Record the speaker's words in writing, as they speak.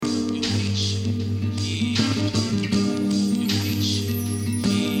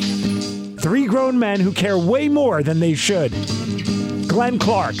grown men who care way more than they should. Glenn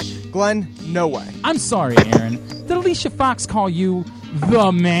Clark. Glenn, no way. I'm sorry, Aaron. Did Alicia Fox call you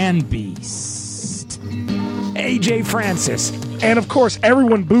the Man Beast? AJ Francis. And, of course,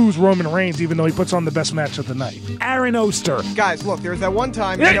 everyone boos Roman Reigns even though he puts on the best match of the night. Aaron Oster. Guys, look, there's that one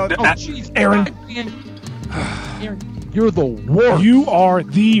time, Aaron. Aaron, you're the worst. You are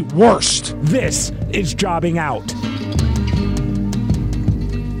the worst. This is Jobbing Out.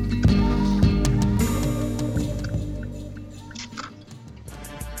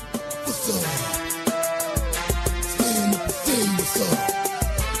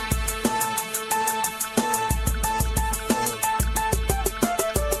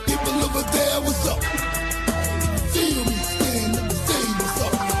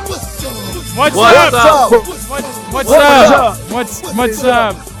 What's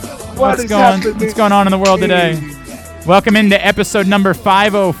up? What's going on in the world today? Welcome into episode number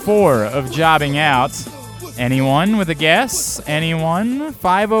 504 of Jobbing Out. Anyone with a guess? Anyone?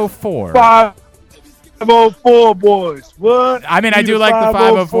 504. 504 boys. What? I mean, I do like the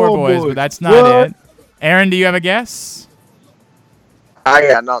 504 boys, but that's not it. Aaron, do you have a guess? I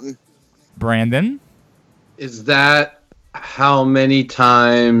got nothing. Brandon? Is that how many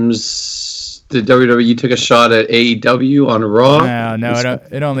times the WWE took a shot at AEW on Raw? No,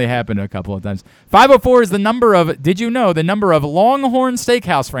 it only happened a couple of times. 504 is the number of, did you know, the number of Longhorn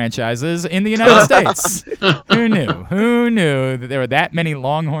Steakhouse franchises in the United States? Who knew that there were that many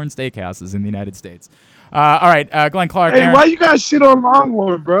Longhorn Steakhouses in the United States? All right, Glenn Clark. Hey, Aaron. why you guys shit on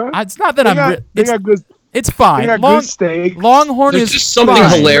Longhorn, bro? It's not that They got good. It's fine. They got good steak. Longhorn There's is just something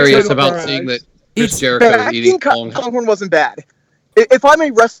fine. hilarious about seeing that Chris Jericho I eating think Longhorn. Longhorn wasn't bad. If I'm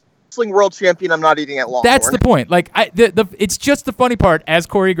a wrestling world champion, I'm not eating at Longhorn. That's the point. Like, it's just the funny part, as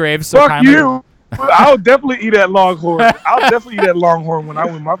Corey Graves so Fuck kindly. you. I'll definitely eat at Longhorn. I'll definitely eat at Longhorn when I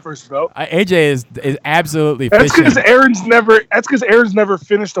win my first belt. AJ is absolutely That's fishing. because Aaron's never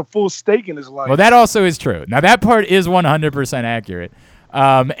finished a full steak in his life. Well, that also is true. Now, that part is 100% accurate.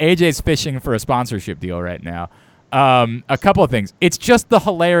 AJ's fishing for a sponsorship deal right now. A couple of things. It's just the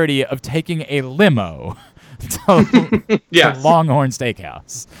hilarity of taking a limo to Longhorn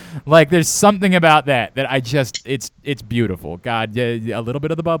Steakhouse. Like, there's something about that I just, it's beautiful. God, yeah, a little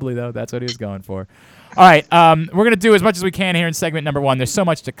bit of the bubbly, though. That's what he was going for. All right, we're going to do as much as we can here in segment number 1. There's so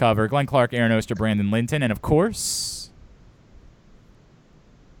much to cover. Glenn Clark, Aaron Oster, Brandon Linton, and, of course...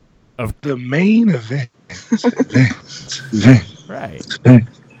 the main event. Right.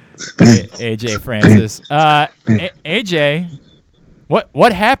 AJ Francis. AJ,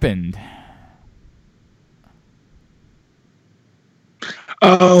 what happened?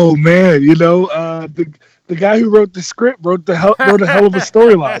 Oh man, the guy who wrote the script wrote a hell of a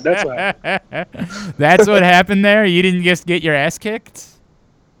storyline. That's right. That's what happened there. You didn't just get your ass kicked.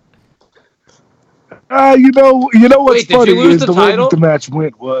 You know what's Wait, did funny you lose is the the way title? the match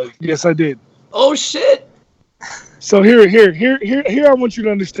went was yes, I did. Oh shit! So here, I want you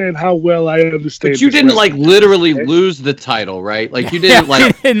to understand how well I understand. But you this didn't wrestling. literally lose the title, right? Like you didn't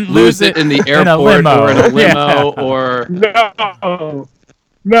you didn't lose it in the airport or in a limo or.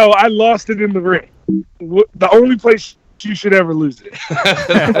 No, I lost it in the ring. The only place you should ever lose it.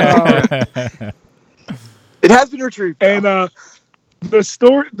 It has been retrieved. And the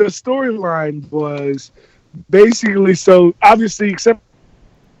storyline was basically, so obviously, except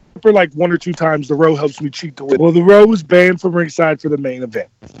for like one or two times, the Row helps me cheat to win. Well, the Row was banned from ringside for the main event,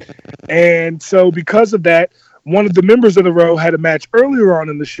 and so because of that, one of the members of the Row had a match earlier on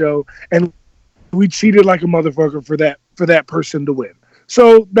in the show, and we cheated like a motherfucker for that person to win.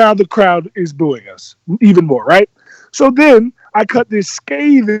 So now the crowd is booing us even more, right? So then I cut this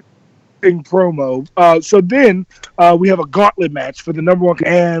scathing promo. So then we have a gauntlet match for the number 1.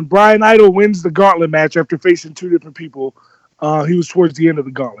 And Brian Idol wins the gauntlet match after facing 2 different people. He was towards the end of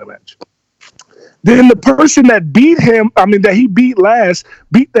the gauntlet match. Then the person that that he beat last,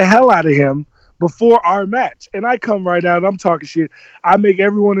 beat the hell out of him before our match. And I come right out. I'm talking shit. I make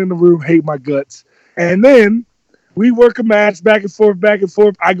everyone in the room hate my guts. And then we work a match back and forth.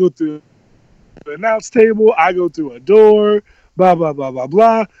 I go through the announce table. I go through a door, blah, blah, blah, blah,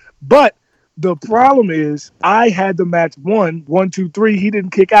 blah. But the problem is I had the match 1, 2, 3. He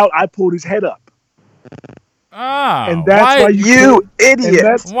didn't kick out. I pulled his head up. Oh, and that's why you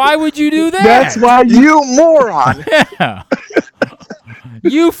idiot. Why would you do that? That's why you moron. Yeah.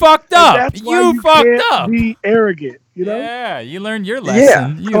 You fucked up. You fucked up. Be arrogant, Yeah, you learned your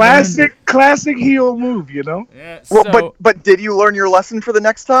lesson. Yeah, classic heel move, Yeah, well, but did you learn your lesson for the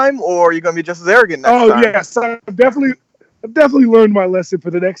next time, or are you going to be just as arrogant next time? Oh yes, I've definitely learned my lesson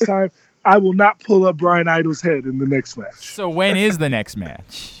for the next time. I will not pull up Brian Idol's head in the next match. So when is the next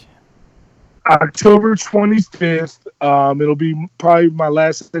match? October 25th. It'll be probably my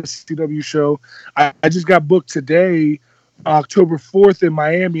last SCW show. I just got booked today, October 4th in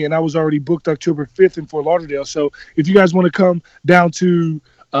Miami, and I was already booked October 5th in Fort Lauderdale. So if you guys want to come down to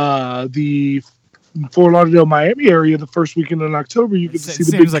the Fort Lauderdale, Miami area the first weekend in October, you get to see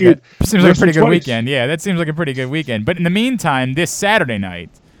the big kid. Seems like a pretty good twice. weekend. Yeah, that seems like a pretty good weekend. But in the meantime, this Saturday night,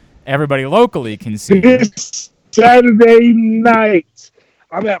 everybody locally can see you. This Saturday night,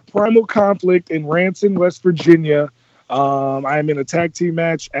 I'm at Primal Conflict in Ranson, West Virginia. I am in a tag team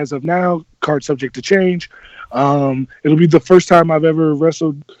match as of now, card subject to change. It'll be the first time I've ever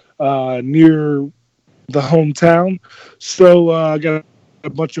wrestled near the hometown. So I got a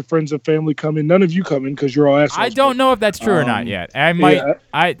bunch of friends and family coming. None of you coming because you're all assholes. I don't know if that's true or not yet. I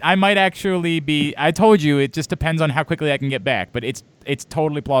might actually be. I told you it just depends on how quickly I can get back, but it's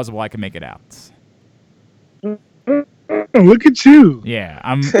totally plausible I can make it out. Look at you. Yeah,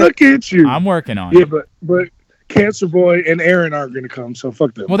 Look at you. I'm working on Yeah, it. but Cancer Boy and Aaron aren't going to come, so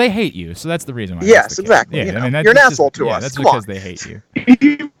fuck them. Well, they hate you, so that's the reason why. Yes, that's the case. exactly. Yeah, You know, I mean, you're an that's asshole just, to yeah, us. That's Come because on. they hate you.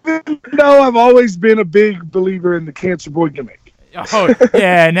 Even though I've always been a big believer in the Cancer Boy gimmick. Oh,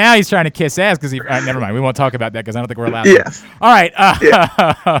 yeah, now he's trying to kiss ass because he. Never mind. We won't talk about that because I don't think we're allowed Yes. to. All right.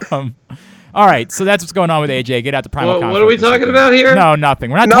 All right. So that's what's going on with AJ. Get out to Primal Conflict. What are we talking about here? No,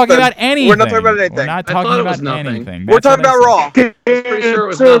 nothing. We're not Nothing. talking about anything. We're not talking about anything. We're not I thought talking it was about nothing. anything. We're That's talking what I about said. Raw. Pretty sure it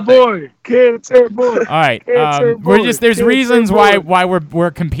was Cancer nothing. Boy. Cancer Boy. All right. Cancer We're Boy. just there's Cancer reasons Boy. why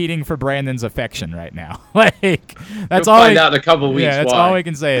we're competing for Brandon's affection right now. Like that's You'll all. find out in a couple weeks Yeah, that's why. all we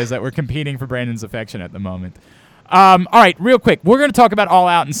can say is that we're competing for Brandon's affection at the moment. All right, real quick, we're going to talk about All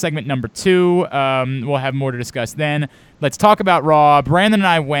Out in segment number 2. We'll have more to discuss then. Let's talk about Raw. Brandon and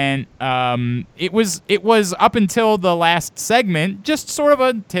I went. It was up until the last segment, just sort of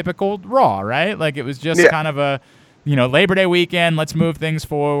a typical Raw, right? Like it was just kind of a, Labor Day weekend. Let's move things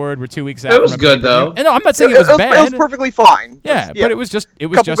forward. We're 2 weeks out. It was from a good, pay-per-view. though. No, I'm not saying it was bad. It was perfectly fine. Yeah, but it was just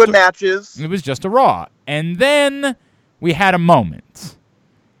couple good matches. It was just a Raw, and then we had a moment,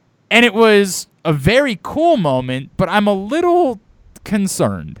 and it was a very cool moment, but I'm a little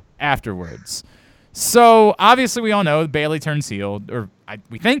concerned afterwards. So obviously we all know Bayley turns heel, or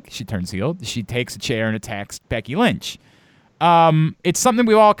we think she turns heel. She takes a chair and attacks Becky Lynch. It's something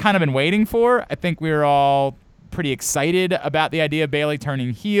we've all kind of been waiting for. I think we were all pretty excited about the idea of Bayley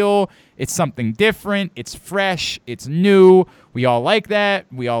turning heel. It's something different. It's fresh. It's new. We all like that.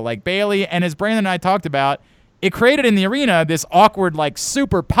 We all like Bayley. And as Brandon and I talked about, it created in the arena this awkward,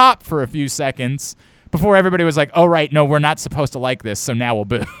 super pop for a few seconds before everybody was like, oh, right, no, we're not supposed to like this, so now we'll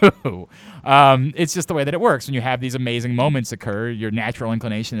boo. It's just the way that it works. When you have these amazing moments occur, your natural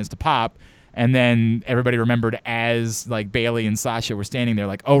inclination is to pop, and then everybody remembered as, Bayley and Sasha were standing there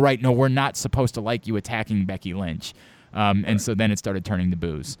like, oh, right, no, we're not supposed to like you attacking Becky Lynch. And so then it started turning to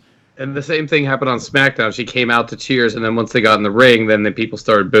boos. And the same thing happened on SmackDown. She came out to cheers, and then once they got in the ring, then the people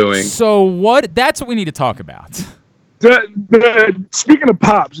started booing. So that's what we need to talk about. Speaking of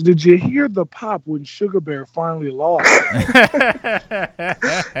pops, did you hear the pop when Sugar Bear finally lost?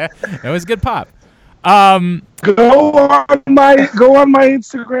 It was a good pop. Go on my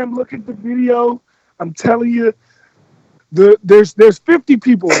Instagram, look at the video. I'm telling you, there's 50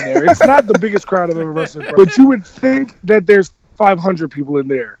 people in there. It's not the biggest crowd I've ever wrestled, but you would think that there's 500 people in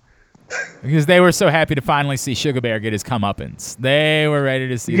there. Because they were so happy to finally see Sugar Bear get his comeuppance. They were ready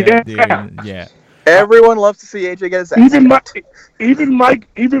to see that dude. Yeah. Everyone loves to see AJ get his ass. Even Mike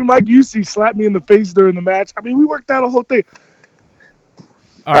Busey slapped me in the face during the match. I mean, we worked out a whole thing.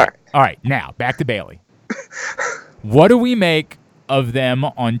 All right. Now back to Bayley. What do we make of them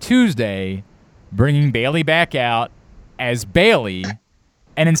on Tuesday, bringing Bayley back out as Bayley,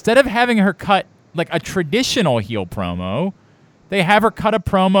 and instead of having her cut a traditional heel promo, they have her cut a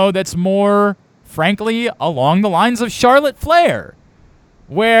promo that's more, frankly, along the lines of Charlotte Flair,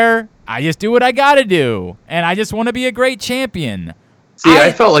 where I just do what I gotta do, and I just want to be a great champion. See,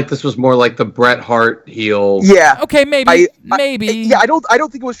 I felt like this was more like the Bret Hart heel. Yeah. Okay, maybe. Yeah, I don't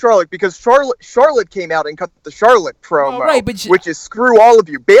think it was Charlotte, because Charlotte came out and cut the Charlotte promo, right, but which is screw all of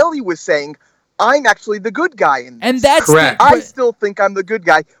you. Bayley was saying, I'm actually the good guy in this. And that's correct. I still think I'm the good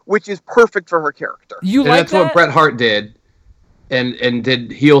guy, which is perfect for her character. You And like that's that? what Bret Hart did. And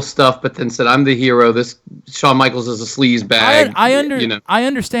did heel stuff, but then said, I'm the hero. This Shawn Michaels is a sleaze bag. I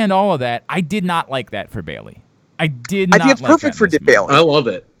understand all of that. I did not like that for Bayley. I think it's perfect for Bayley. I love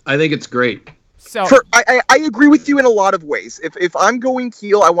it. I think it's great. So I agree with you in a lot of ways. If I'm going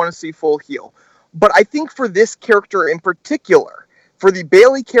heel, I want to see full heel. But I think for this character in particular, for the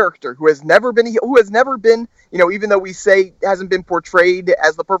Bayley character, who has never been, even though we say hasn't been portrayed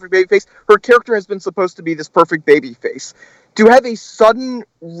as the perfect babyface, her character has been supposed to be this perfect babyface. To have a sudden,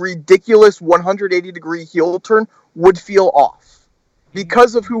 ridiculous 180-degree heel turn would feel off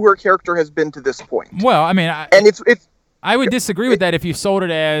because of who her character has been to this point. Well, I mean, I would disagree with that if you sold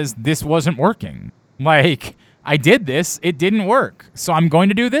it as this wasn't working. Like, I did this, it didn't work, so I'm going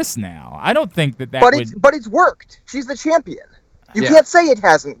to do this now. I don't think that would... But it's worked. She's the champion. You can't say it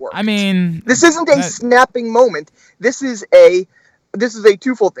hasn't worked. I mean... This isn't a snapping moment. This is a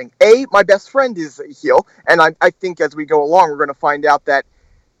twofold thing. A, my best friend is a heel, and I think as we go along, we're going to find out that,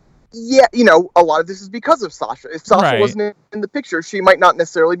 a lot of this is because of Sasha. If Sasha wasn't in the picture, she might not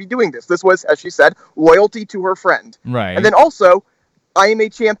necessarily be doing this. This was, as she said, loyalty to her friend. Right. And then also, I am a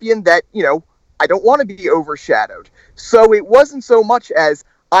champion that, I don't want to be overshadowed. So it wasn't so much as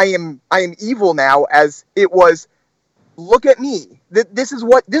I am evil now as it was, look at me. This is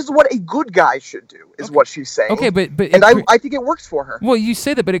what a good guy should do, is what she's saying. Okay, but I think it works for her. Well, you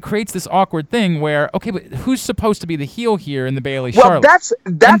say that, but it creates this awkward thing where, okay, but who's supposed to be the heel here in the Bayley Charlotte? Well, that's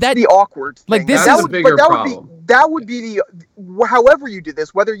the awkward thing. Like, this is a bigger problem. That would be the, however you did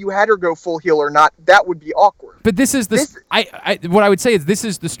this, whether you had her go full heel or not, that would be awkward. But this is what I would say is this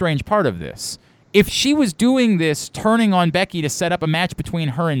is the strange part of this. If she was doing this, turning on Becky to set up a match between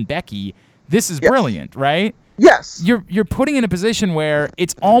her and Becky, this is brilliant, right? Yes. You're putting in a position where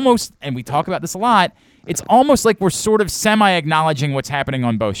it's almost, and we talk about this a lot, it's almost like we're sort of semi-acknowledging what's happening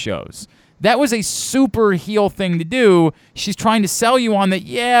on both shows. That was a super heel thing to do. She's trying to sell you on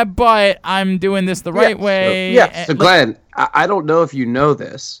that, but I'm doing this the right way. So Glenn, I don't know if you know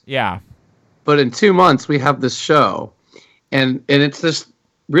this. Yeah. But in 2 months, we have this show, and it's this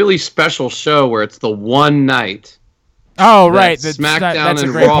really special show where it's the one night. Oh, right. That's a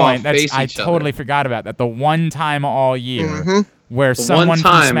great point. I totally forgot about that. The one time all year where someone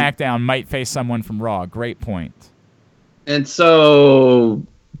from SmackDown might face someone from Raw. Great point. And so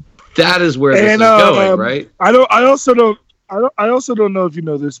that is where this is going, right? I also don't know if you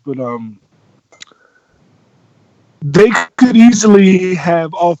know this, but they could easily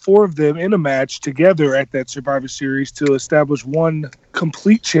have all four of them in a match together at that Survivor Series to establish one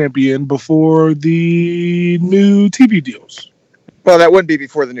complete champion before the new TV deals. Well, that wouldn't be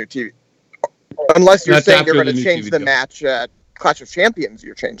before the new TV. Unless you're saying they're going to change the deal. match at Clash of Champions,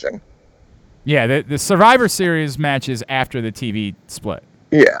 you're changing. Yeah, the Survivor Series match is after the TV split.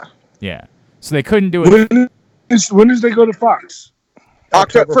 Yeah. Yeah. So they couldn't do it. When does they go to Fox?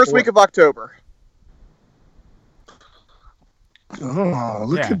 First week of October. Oh,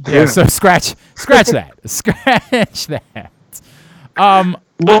 look at that. Yeah, so scratch that. Scratch that.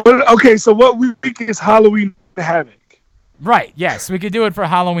 Okay, so what week is Halloween Havoc? Right, yes, we could do it for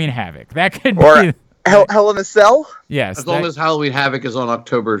Halloween Havoc. That could be... Or Hell in a Cell? Yes. As long as Halloween Havoc is on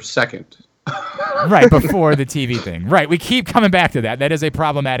October 2nd. Right, before the TV thing. Right, we keep coming back to that. That is a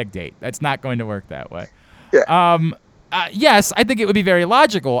problematic date. That's not going to work that way. Yeah. Yes, I think it would be very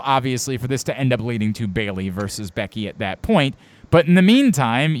logical, obviously, for this to end up leading to Bayley versus Becky at that point. But in the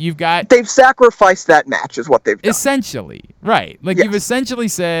meantime, you've got... They've sacrificed that match is what they've done. Essentially. Right. Like, you've essentially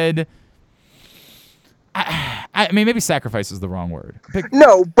said... I mean, maybe sacrifice is the wrong word.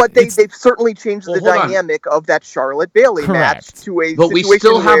 No, but they've certainly changed the dynamic of that Charlotte-Bayley match to a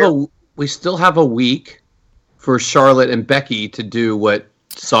situation we still have a week for Charlotte and Becky to do what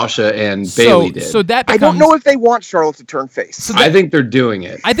Sasha and Bayley did. So that I don't know if they want Charlotte to turn face. I think they're doing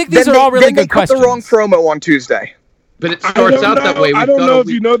it. I think these are all really good questions. Then they cut the wrong promo on Tuesday. But it starts out that way. I don't know if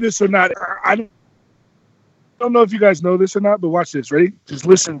you know this or not. I don't know if you guys know this or not, but watch this. Ready? Just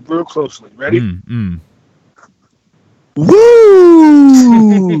listen real closely. Ready?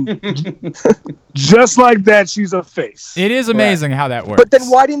 Woo! Just like that, she's a face. It is amazing how that works. But then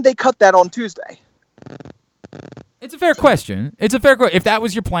why didn't they cut that on Tuesday? It's a fair question. If that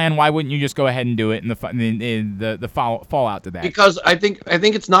was your plan, why wouldn't you just go ahead and do it in the fallout to that? Because I think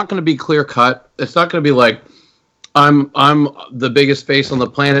it's not going to be clear cut. It's not going to be like I'm the biggest face on the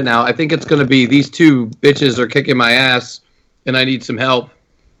planet now. I think it's going to be these two bitches are kicking my ass, and I need some help.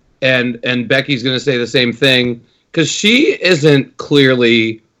 And Becky's going to say the same thing because she isn't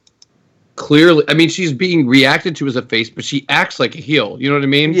clearly. I mean, she's being reacted to as a face, but she acts like a heel. You know what I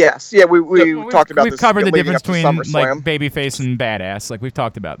mean? Yes. Yeah, we talked about this. We've covered the difference between like babyface and badass. Like we've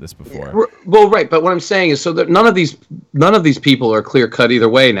talked about this before. Yeah. Well, right. But what I'm saying is, so that none of these people are clear cut either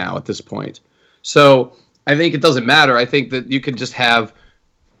way now at this point. So I think it doesn't matter. I think that you could just have,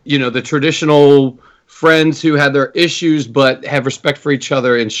 the traditional friends who had their issues but have respect for each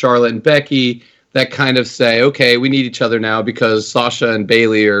other in Charlotte and Becky that kind of say, okay, we need each other now because Sasha and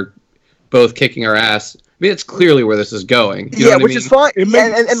Bayley are both kicking our ass. mean, it's clearly where this is going. You know Yeah, what I which mean? is fine. It Yeah,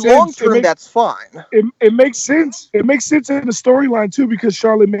 makes and sense. long term, that's fine. It makes sense. It makes sense in the storyline too because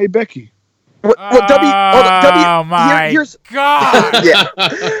Charlotte made Becky. Well, Oh my here's God! yeah.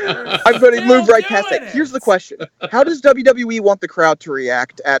 I'm going to Still move right past doing that. it. Here's the question: how does WWE want the crowd to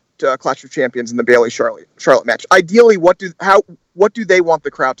react at Clash of Champions in the Bayley Charlotte match? Ideally, what do they want the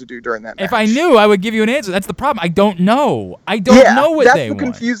crowd to do during that match? If I knew, I would give you an answer. That's the problem. I don't know. I don't know what that's they the want.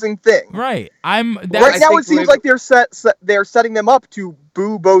 confusing thing. Right. Right I now, think it seems we've- like they're setting them up to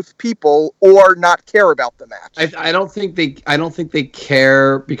boo both people or not care about the match. I don't think they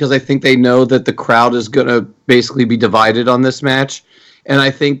care because I think they know that the crowd is going to basically be divided on this match, and I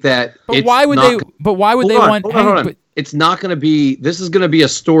think that. But why would they? But why would they want? Hold on. but- It's not going to be. This is going to be a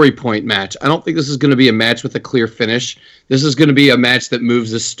story point match. I don't think this is going to be a match with a clear finish. This is going to be a match that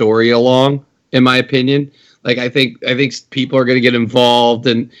moves the story along, in my opinion. Like I think people are going to get involved,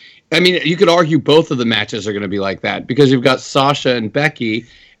 and I mean, you could argue both of the matches are going to be like that because you've got Sasha and Becky,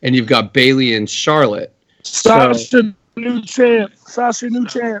 and you've got Bayley and Charlotte. Sasha new champ. I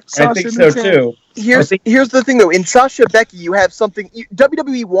think so too. Here's the thing, though. In Sasha Becky, you have something.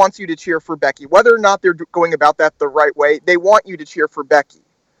 WWE wants you to cheer for Becky, whether or not they're going about that the right way. They want you to cheer for Becky.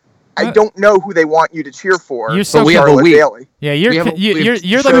 I don't know who they want you to cheer for. You're so we have a Charlotte week. Bayley. Yeah, We have you're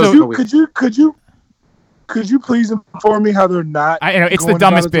like shows the, a week. Could you please inform me how they're not? I know it's the going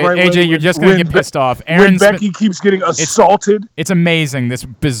dumbest about it bit. the right AJ, way you're when- just gonna when get pissed off. When Aaron Smith, Becky keeps getting assaulted. it's amazing this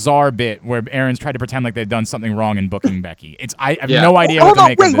bizarre bit where Aaron's tried to pretend like they've done something wrong in booking Becky. I have Yeah. no idea Hold what to on,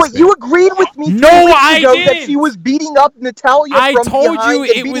 make of wait, this wait. bit. You agreed with me 3 No, weeks I ago that didn't. she was beating up Natalia I from told behind you and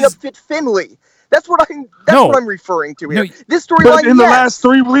it beating was- up Fit Finley. That's what I'm referring to here. No, This But storyline, in the yes. last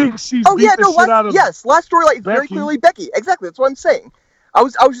 3 weeks, she's Oh beat yeah, the no, shit out of last storyline very Becky. clearly Becky. Exactly, that's what I'm saying. I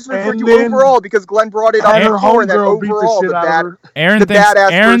was just referring And to then overall because Glenn brought it up had her before, and then homegirl beat the overall shit out bad. of her. Aaron the thinks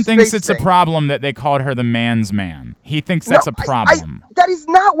badass Aaron versus thinks face it's a thing. problem that they called her the man's man. He thinks that's No, a problem. that is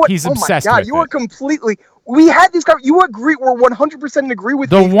not what. He's oh obsessed my God, with you are it. completely. We had this. You agree? We're 100% agree with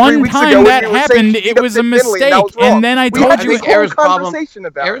The me 3 one weeks time ago when that we were saying happened, she beat it up was a Fit Finley, mistake, that was wrong. and then I We told had you- this I think whole Aaron's problem- conversation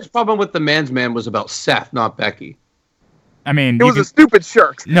about Aaron's it. problem with the man's man was about Seth, not Becky. I mean, It you was can- a stupid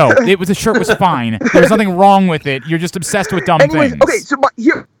shirt. no, the shirt was fine. There's nothing wrong with it. You're just obsessed with dumb Anyways, things. okay, so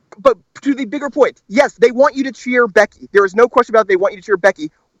here, but to the bigger point, yes, they want you to cheer Becky. There is no question about it. They want you to cheer Becky.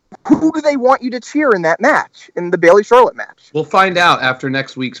 Who do they want you to cheer in that match, in the Bayley Charlotte match? We'll find out after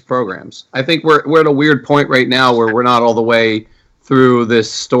next week's programs. I think we're at a weird point right now where we're not all the way through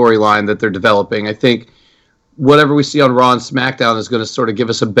this storyline that they're developing. I think whatever we see on Raw and SmackDown is going to sort of give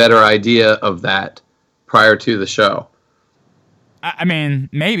us a better idea of that prior to the show. I mean,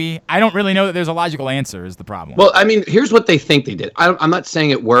 maybe. I don't really know that there's a logical answer is the problem. Well, I mean, here's what they think they did. I'm not saying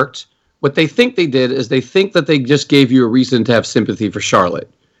it worked. What they think they did is they think that they just gave you a reason to have sympathy for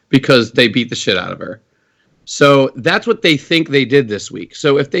Charlotte because they beat the shit out of her. So that's what they think they did this week.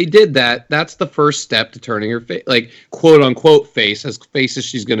 So if they did that, that's the first step to turning her face, like quote unquote face as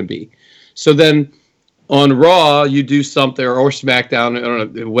she's going to be. So then on Raw, you do something, or SmackDown, I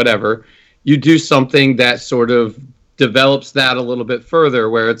don't know, whatever, you do something that sort of develops that a little bit further,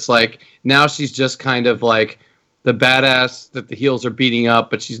 where it's like now she's just kind of like the badass that the heels are beating up,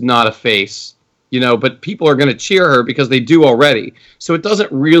 but she's not a face, you know. But people are going to cheer her because they do already. So it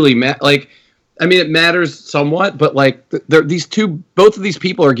doesn't really matter. Like, I mean, it matters somewhat, but like both of these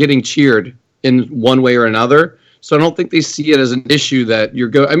people are getting cheered in one way or another. So I don't think they see it as an issue that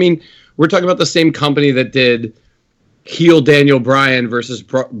I mean, we're talking about the same company that did heel Daniel Bryan versus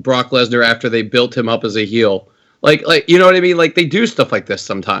Brock Lesnar after they built him up as a heel. Like you know what I mean? Like they do stuff like this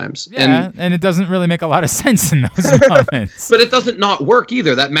sometimes. yeah, and it doesn't really make a lot of sense in those moments. But it doesn't not work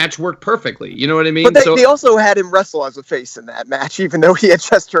either. That match worked perfectly. You know what I mean? But they also had him wrestle as a face in that match, even though he had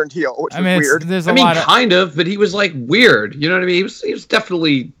just turned heel, which was weird. There's I a mean, lot of kind of, but he was like weird. You know what I mean? He was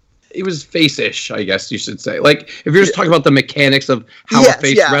definitely, he was face-ish, I guess you should say. Like if you're just talking about the mechanics of how a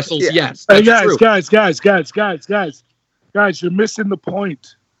face wrestles, yes, Hey that's true. guys, you're missing the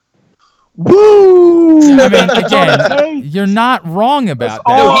point. Woo! I mean, again, you're not wrong about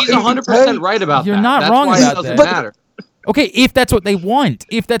that. No, he's 100% right about You're that. not That's wrong why about it doesn't that. matter. Okay, if that's what they want.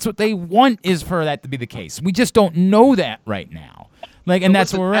 If that's what they want is for that to be the case. We just don't know that right now. Like, and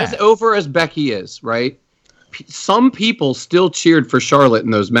that's Listen, where we're as at. over as Becky is, right? Some people still cheered for Charlotte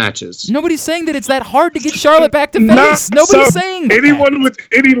in those matches. Nobody's saying that it's that hard to get Charlotte back to Not face. Nobody's some- saying that.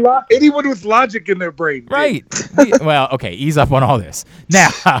 anyone with logic in their brain. Right. Well, okay, ease up on all this. Now,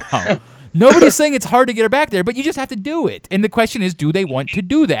 Nobody's saying it's hard to get her back there, but you just have to do it. And the question is, do they want to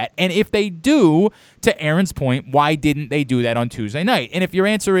do that? And if they do, to Aaron's point, why didn't they do that on Tuesday night? And if your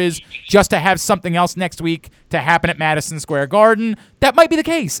answer is just to have something else next week to happen at Madison Square Garden, that might be the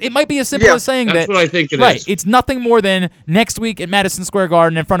case. It might be as simple as saying that's that. What I think it right, is. it's nothing more than next week at Madison Square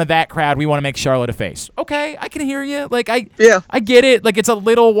Garden in front of that crowd, we want to make Charlotte a face. Okay, I can hear you. Like I get it. Like it's a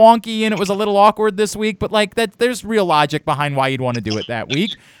little wonky and it was a little awkward this week, but like that, there's real logic behind why you'd want to do it that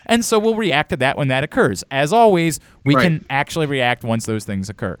week. And so we'll react to that when that occurs. As always, we can actually react once those things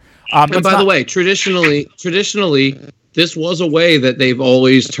occur. And by the way, traditionally, this was a way that they've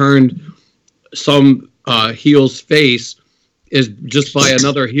always turned some heel's face is just by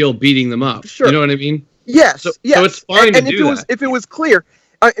another heel beating them up. Sure. You know what I mean? Yes. So it's fine to do that. If it was clear,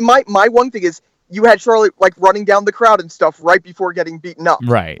 my one thing is you had Charlotte like running down the crowd and stuff right before getting beaten up.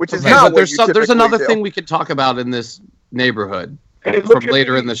 Right. Which is Okay, not but what there's another do. thing we could talk about in this neighborhood Hey, from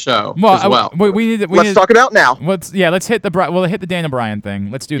later in the show as well. Let's talk about now. Let's hit the Daniel Bryan thing.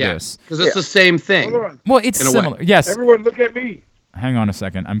 Let's do this. Because it's the same thing. Hold on. Well, it's similar. Yes. Everyone look at me. Hang on a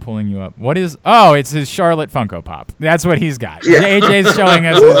second. I'm pulling you up. What is... Oh, it's his Charlotte Funko Pop. That's what he's got. Yeah. AJ's showing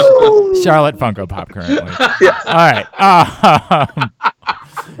us his Charlotte Funko Pop currently. Yeah. All right.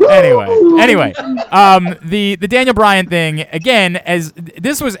 Anyway, the Daniel Bryan thing, again, as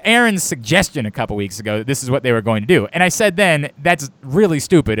this was Aaron's suggestion a couple weeks ago, that this is what they were going to do. And I said then, that's really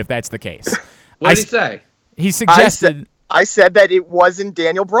stupid if that's the case. What did he say? He suggested... I said that it wasn't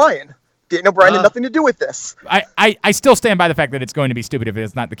Daniel Bryan. Daniel Bryan had nothing to do with this. I still stand by the fact that it's going to be stupid if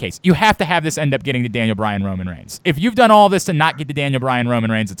it's not the case. You have to have this end up getting to Daniel Bryan, Roman Reigns. If you've done all this to not get to Daniel Bryan, Roman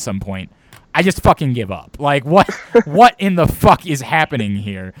Reigns at some point, I just fucking give up. Like, what in the fuck is happening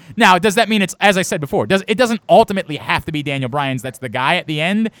here? Now, does that mean it's, as I said before, it doesn't ultimately have to be Daniel Bryan's that's the guy at the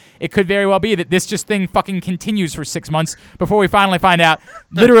end? It could very well be that this just thing fucking continues for 6 months before we finally find out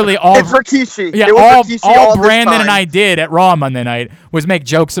literally all... It's Rikishi. Yeah, all Brandon and I did at Raw Monday night was make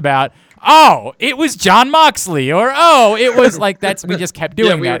jokes about, oh, it was Jon Moxley, or oh, it was like we just kept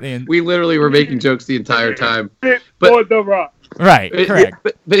doing that. We literally were making jokes the entire time. But the Rock. Right, correct.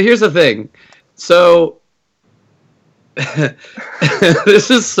 But here's the thing. So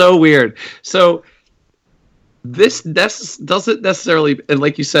this is so weird. So this doesn't necessarily, and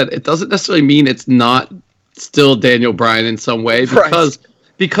like you said, it doesn't necessarily mean it's not still Daniel Bryan in some way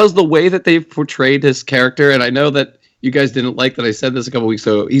because the way that they've portrayed his character, and I know that you guys didn't like that I said this a couple weeks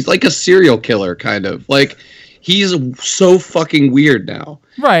ago. He's like a serial killer, kind of. Like, he's so fucking weird now.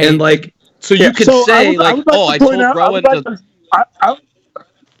 Right. And, like, so you could say, I told Rowan to...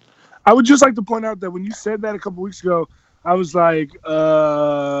 I would just like to point out that when you said that a couple weeks ago, I was like,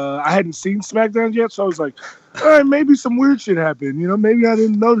 I hadn't seen SmackDown yet, so I was like, all right, maybe some weird shit happened. You know, maybe I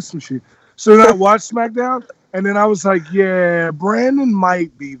didn't notice some shit. So then I watched SmackDown, and then I was like, yeah, Brandon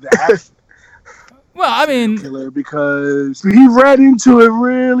might be that. Well, I mean, killer, because he read into it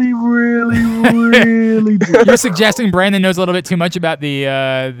really, really, really deep. You're suggesting Brandon knows a little bit too much about the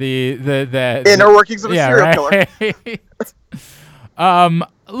inner workings of a serial killer.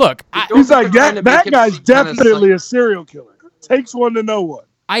 Look, he's like that guy's definitely a serial killer. Takes one to know one.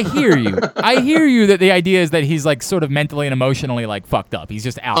 I hear you. I hear you that the idea is that he's like sort of mentally and emotionally like fucked up. He's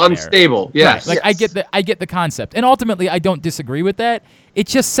just unstable. Yes. Right. Like I get the concept. And ultimately I don't disagree with that. It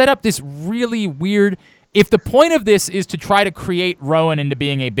just set up this really weird, if the point of this is to try to create Rowan into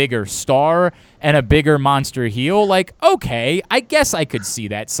being a bigger star and a bigger monster heel, like, okay, I guess I could see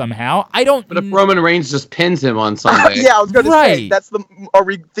that somehow. But if Roman Reigns just pins him on Sunday. Yeah, I was going to say, are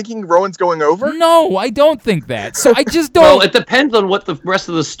we thinking Rowan's going over? No, I don't think that. So I just don't. Well, it depends on what the rest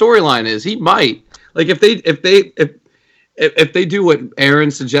of the storyline is. He might. Like, if they do what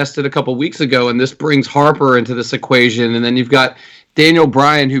Aaron suggested a couple weeks ago, and this brings Harper into this equation, and then you've got Daniel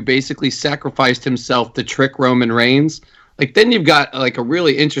Bryan, who basically sacrificed himself to trick Roman Reigns, like, then you've got like a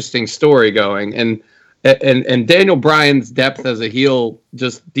really interesting story going, and Daniel Bryan's depth as a heel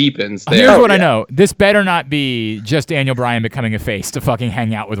just deepens there. Here's what I know. This better not be just Daniel Bryan becoming a face to fucking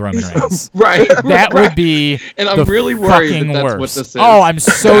hang out with Roman Reigns. Right. That would be and I'm really worried that's worst. What this is. Oh, I'm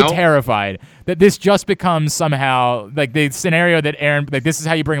so terrified that this just becomes somehow like the scenario that Aaron, like, this is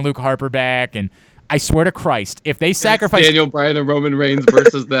how you bring Luke Harper back, and I swear to Christ, if they sacrifice Daniel Bryan and Roman Reigns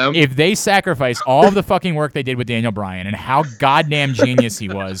versus them, if they sacrifice all of the fucking work they did with Daniel Bryan and how goddamn genius he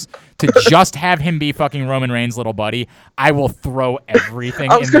was to just have him be fucking Roman Reigns' little buddy, I will throw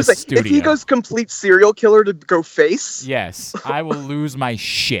everything in the studio. If he goes complete serial killer to go face, yes, I will lose my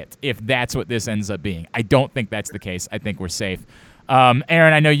shit if that's what this ends up being. I don't think that's the case. I think we're safe.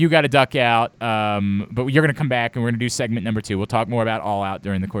 Aaron, I know you got to duck out, but you're going to come back and we're going to do segment number 2. We'll talk more about All Out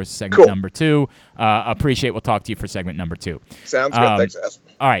during the course of segment number 2. Appreciate we'll talk to you for segment number 2. Sounds good. Thanks, Ash.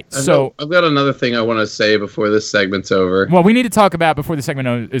 All right. I've got another thing I want to say before this segment's over. Well, we need to talk about before the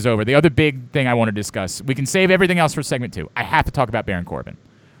segment is over. The other big thing I want to discuss. We can save everything else for segment 2. I have to talk about Baron Corbin.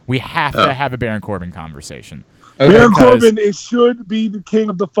 We have to have a Baron Corbin conversation. Baron Corbin, it should be the king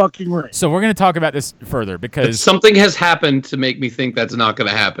of the fucking ring. So we're going to talk about this further because something has happened to make me think that's not going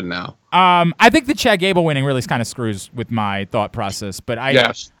to happen now. I think the Chad Gable winning really kind of screws with my thought process. But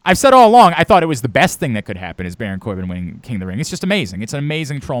I've said all along, I thought it was the best thing that could happen is Baron Corbin winning King of the Ring. It's just amazing. It's an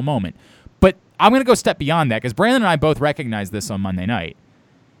amazing troll moment. But I'm going to go a step beyond that because Brandon and I both recognize this on Monday night.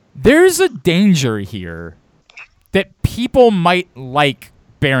 There's a danger here that people might like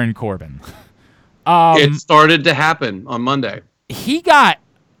Baron Corbin. It started to happen on Monday. He got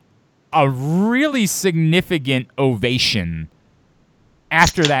a really significant ovation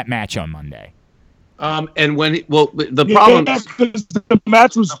after that match on Monday. And when the problem is the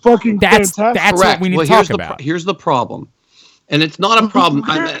match was fucking fantastic. That's what we need to talk about. Here's the problem, and it's not a problem.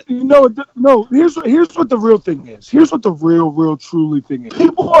 Here's what the real thing is. Here's what the real truly thing is.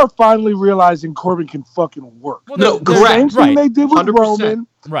 People are finally realizing Corbin can fucking work. Well, the same thing they did with 100%. Roman.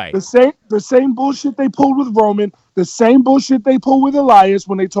 Right. The same bullshit they pulled with Roman, the same bullshit they pulled with Elias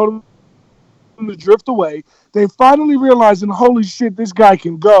when they told him to drift away. They finally realizing, holy shit, this guy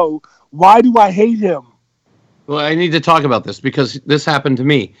can go. Why do I hate him? Well, I need to talk about this because this happened to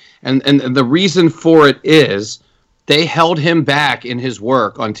me. And the reason for it is they held him back in his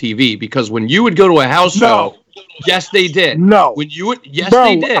work on TV because when you would go to a house show, yes, they did. No. When you would, yes,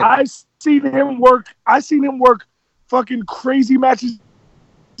 they did. I seen him work fucking crazy matches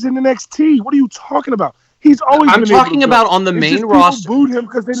in NXT. What are you talking about? He's always. I'm talking about on the main roster. People booed him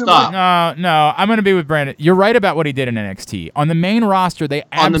because they didn't. Stop. No. I'm going to be with Brandon. You're right about what he did in NXT. On the main roster, they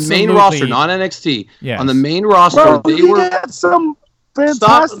absolutely. On the main roster, not NXT. Yes. On the main roster, they were. Had some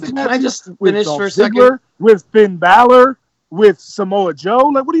fantastic. Can I just finish for a second? Ziggler, with Finn Balor, with Samoa Joe.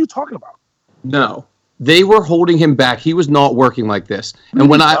 Like, what are you talking about? No. They were holding him back. He was not working like this. And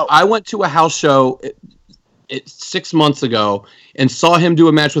when I went to a house show 6 months ago and saw him do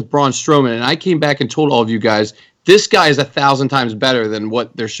a match with Braun Strowman, and I came back and told all of you guys, this guy is 1,000 times better than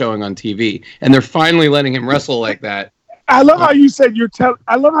what they're showing on TV. And they're finally letting him wrestle like that. I love how you said you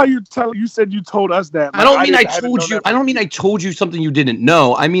said you told us that. I don't mean I told you. I don't mean I told you something you didn't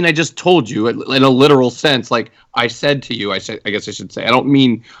know. I mean I just told you in a literal sense. Like I said to you. I guess I should say. I don't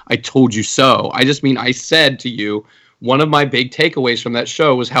mean I told you so. I just mean I said to you. One of my big takeaways from that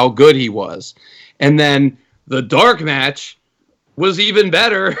show was how good he was, and then the dark match was even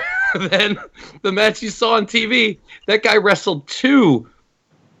better than the match you saw on TV. That guy wrestled 2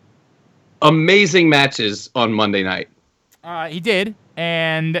 amazing matches on Monday night. He did,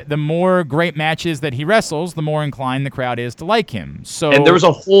 and the more great matches that he wrestles, the more inclined the crowd is to like him. So, and there was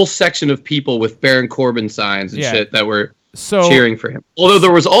a whole section of people with Baron Corbin signs and shit that were cheering for him. Although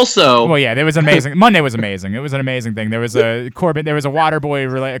there was also, there was amazing. Monday was amazing. It was an amazing thing. There was a Corbin. There was a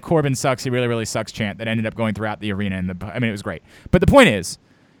Waterboy. Corbin sucks. He really, really sucks chant that ended up going throughout the arena. It was great. But the point is,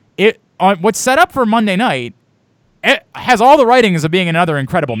 what's set up for Monday night, it has all the writings of being another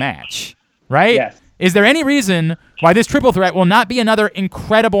incredible match, right? Yes. Is there any reason why this triple threat will not be another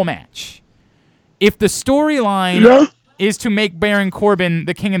incredible match? If the storyline is to make Baron Corbin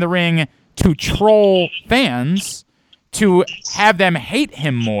the King of the Ring to troll fans, to have them hate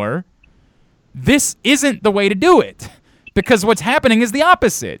him more, this isn't the way to do it. Because what's happening is the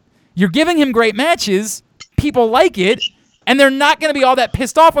opposite. You're giving him great matches, people like it, and they're not going to be all that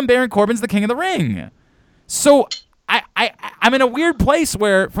pissed off when Baron Corbin's the King of the Ring. So I'm in a weird place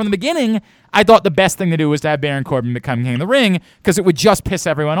where, from the beginning, I thought the best thing to do was to have Baron Corbin become King of the Ring because it would just piss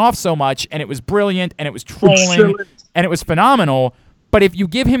everyone off so much, and it was brilliant, and it was trolling, and it was phenomenal. But if you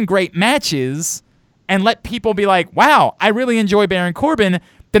give him great matches and let people be like, wow, I really enjoy Baron Corbin,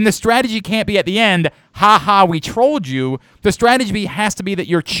 then the strategy can't be at the end, ha, we trolled you. The strategy has to be that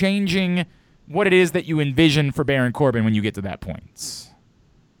you're changing what it is that you envision for Baron Corbin when you get to that point.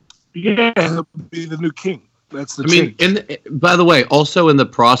 Yeah, he'll be the new king. That's the change. By the way, also in the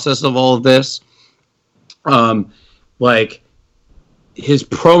process of all of this, his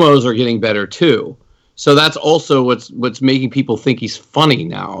promos are getting better too. So that's also what's making people think he's funny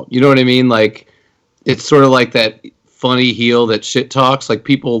now. You know what I mean? Like, it's sort of like that funny heel that shit talks. Like,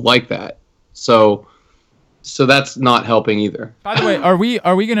 people like that. So that's not helping either. By the way, are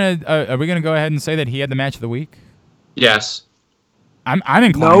we gonna go ahead and say that he had the match of the week? Yes. I'm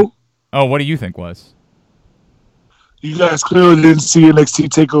inclined. No. Oh, what do you think was? You guys clearly didn't see NXT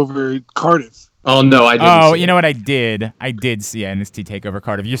TakeOver Cardiff. Oh no, I didn't. Oh, see you it. know what? I did see NXT Takeover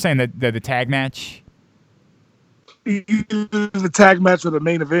Cardiff. You're saying that the tag match? The tag match or the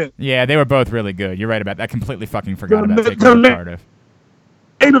main event. Yeah, they were both really good. You're right about that. I completely fucking forgot about The Takeover Cardiff.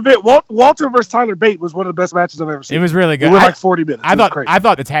 Main event, Walter versus Tyler Bate was one of the best matches I've ever seen. It was really good. It went like 40 minutes. I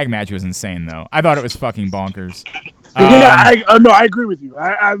thought the tag match was insane though. I thought it was fucking bonkers. I agree with you.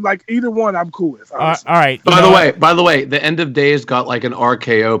 I like either one. I'm cool with. All right. By the way, the end of days got like an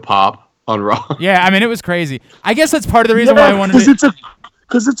RKO pop on Raw. Yeah, I mean it was crazy. I guess that's part of the reason why I wanted it.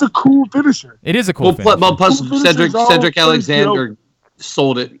 Because it's a cool finisher. It is a cool finisher. Well, plus Cool finishers Cedric all Alexander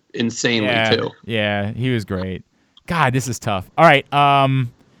sold it insanely too. Yeah, he was great. God, this is tough. All right.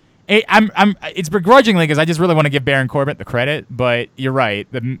 It's begrudgingly because I just really want to give Baron Corbin the credit, but you're right.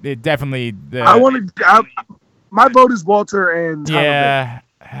 My vote is Walter and Tyler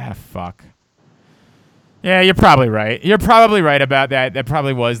Bate. Fuck. Yeah, you're probably right. You're probably right about that. That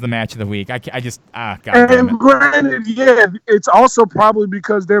probably was the match of the week. God damn it. Granted, it's also probably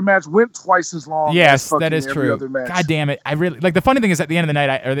because their match went twice as long. Yes, as that is true. God damn it. I really like the funny thing is at the end of the night,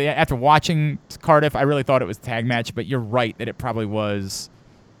 after watching Cardiff, I really thought it was a tag match, but you're right that it probably was.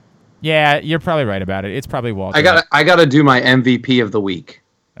 Yeah, you're probably right about it. It's probably Walter. I gotta do my MVP of the week.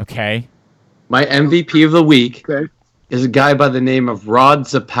 Okay. My MVP of the week is a guy by the name of Rod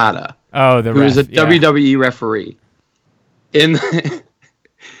Zapata. Oh, who is a WWE referee.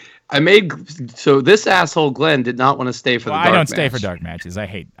 So this asshole Glenn did not want to stay for the dark match. I don't stay for dark matches. I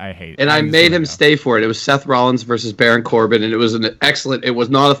hate. And I made him stay for it. It was Seth Rollins versus Baron Corbin, and it was it was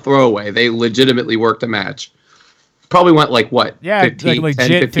not a throwaway. They legitimately worked a match. Probably went like what? Yeah,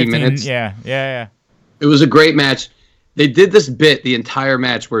 15 minutes. Yeah. It was a great match. They did this bit the entire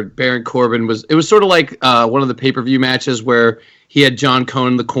match where Baron Corbin it was sort of like one of the pay-per-view matches where he had John Cone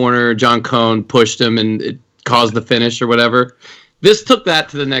in the corner. John Cone pushed him and it caused the finish or whatever. This took that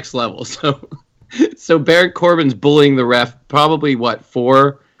to the next level. So Baron Corbin's bullying the ref probably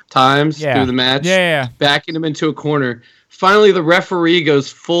 4 times through the match. Yeah. Backing him into a corner. Finally, the referee goes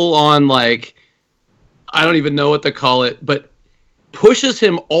full on like, I don't even know what to call it, but pushes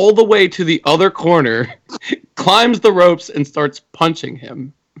him all the way to the other corner, climbs the ropes, and starts punching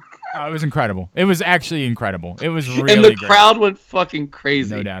him. Oh, it was incredible. It was actually incredible. It was really And the great. crowd went fucking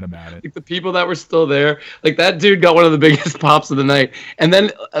crazy. No doubt about it. Like the people that were still there, like that dude got one of the biggest pops of the night. And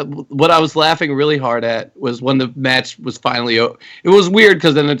then what I was laughing really hard at was when the match was finally over. It was weird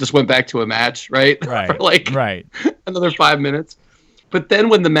because then it just went back to a match, right? Right. For another 5 minutes. But then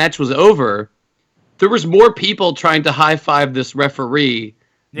when the match was over, there was more people trying to high five this referee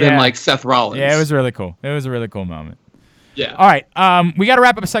than like Seth Rollins. Yeah, it was really cool. It was a really cool moment. Yeah. All right. We got to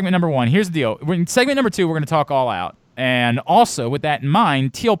wrap up segment number 1. Here's the deal. In segment number 2, we're going to talk All Out. And also, with that in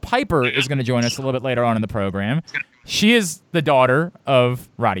mind, Teal Piper is going to join us a little bit later on in the program. She is the daughter of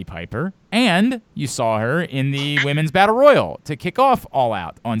Roddy Piper. And you saw her in the Women's Battle Royal to kick off All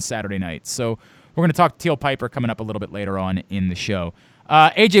Out on Saturday night. So we're going to talk to Teal Piper coming up a little bit later on in the show.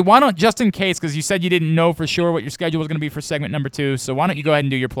 AJ, why don't, just in case, because you said you didn't know for sure what your schedule was going to be for segment number 2, so why don't you go ahead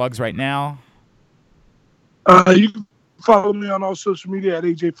and do your plugs right now? You can follow me on all social media at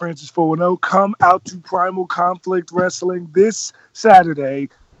AJ Francis 410. Come out to Primal Conflict Wrestling this Saturday,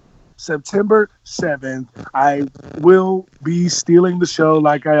 September 7th. I will be stealing the show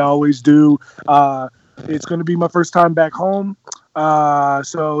like I always do. It's going to be my first time back home,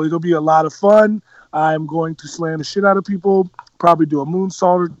 so it'll be a lot of fun. I'm going to slam the shit out of people, probably do a moonsault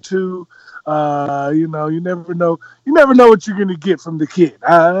or 2. You never know. You never know what you're going to get from the kid.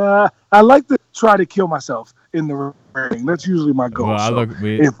 I like to try to kill myself in the ring. That's usually my goal. Well,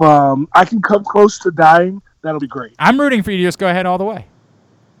 if I can come close to dying, that'll be great. I'm rooting for you to just go ahead all the way.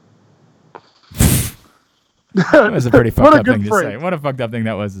 That was a pretty fucked up thing to say. What a fucked up thing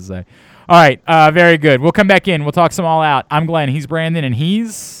that was to say. All right, very good. We'll come back in. We'll talk some All Out. I'm Glenn. He's Brandon, and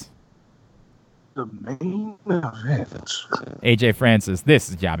he's the main event. AJ Francis. This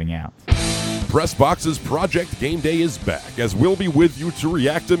is Jobbing Out. PressBox's Project Game Day is back, as we'll be with you to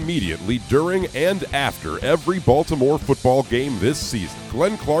react immediately during and after every Baltimore football game this season.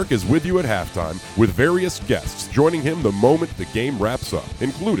 Glenn Clark is with you at halftime, with various guests joining him the moment the game wraps up,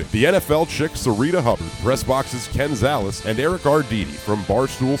 including the NFL chick Sarita Hubbard, PressBox's Ken Zales, and Eric Arditi from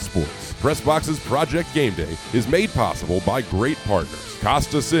Barstool Sports. PressBox's Project Game Day is made possible by great partners: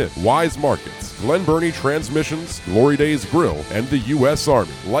 Costas Inn, Wise Markets, Glen Burnie Transmissions, Glory Days Grill, and the U.S.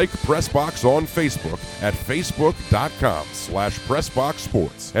 Army. Like PressBox on Facebook at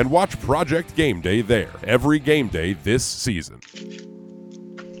facebook.com/PressBoxSports and watch Project Game Day there every game day this season.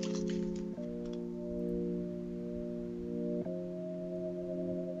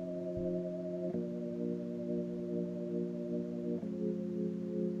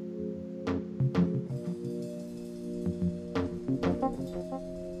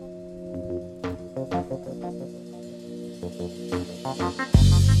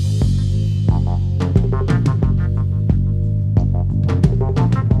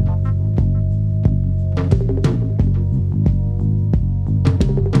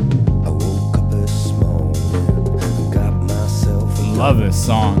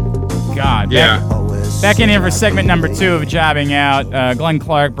 song. God. Yeah. Back in here for segment number 2 of Jobbing Out. Glenn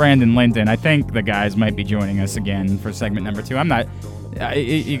Clark, Brandon Linton. I think the guys might be joining us again for segment number 2. I'm not...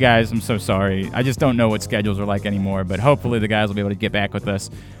 you guys, I'm so sorry. I just don't know what schedules are like anymore, but hopefully the guys will be able to get back with us.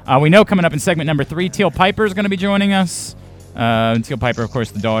 We know coming up in segment number 3, Teal Piper is going to be joining us. Teal Piper, of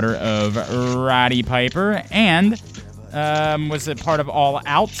course, the daughter of Roddy Piper, and was a part of All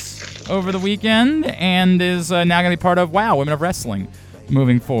Outs over the weekend, and is now going to be part of WOW, Women of Wrestling,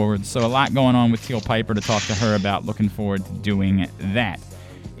 moving forward. So a lot going on with Teal Piper to talk to her about. Looking forward to doing that.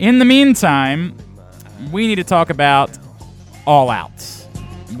 In the meantime, we need to talk about All Out,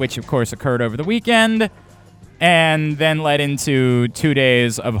 which of course occurred over the weekend and then led into 2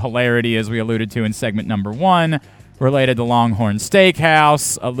 days of hilarity, as we alluded to in segment number 1, related to Longhorn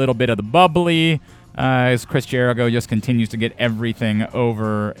Steakhouse, a little bit of the bubbly, as Chris Jericho just continues to get everything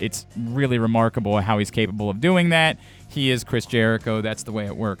over. It's really remarkable how he's capable of doing that. He is Chris Jericho. That's the way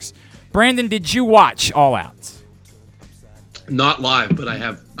it works. Brandon, did you watch All Out? Not live, but I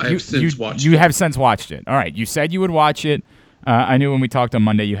have since watched it. You have since watched it. All right. You said you would watch it. I knew when we talked on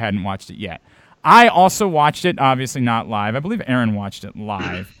Monday you hadn't watched it yet. I also watched it, obviously not live. I believe Aaron watched it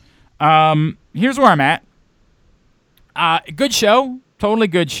live. Here's where I'm at. Good show. Totally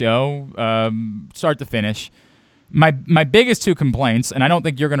good show. Start to finish. My biggest 2 complaints, and I don't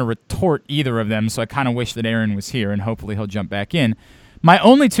think you're going to retort either of them, so I kind of wish that Aaron was here, and hopefully he'll jump back in. My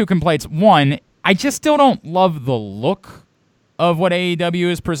only 2 complaints, one, I just still don't love the look of what AEW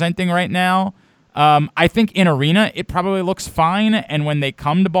is presenting right now. I think in arena, it probably looks fine, and when they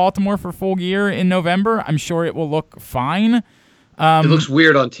come to Baltimore for Full Gear in November, I'm sure it will look fine. It looks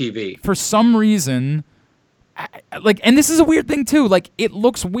weird on TV. For some reason... and this is a weird thing too. Like, it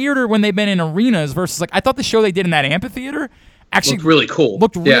looks weirder when they've been in arenas versus I thought the show they did in that amphitheater actually looked really cool.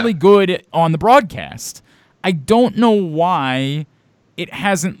 Looked really good on the broadcast. I don't know why it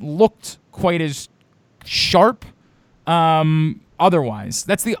hasn't looked quite as sharp. Otherwise,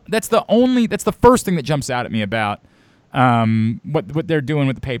 that's the first thing that jumps out at me about what they're doing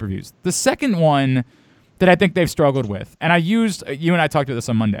with the pay-per-views. The second one that I think they've struggled with, and you and I talked about this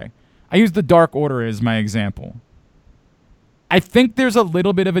on Monday. I use the Dark Order as my example. I think there's a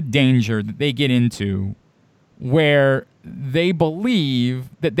little bit of a danger that they get into where they believe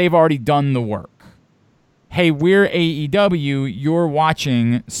that they've already done the work. Hey, we're AEW, you're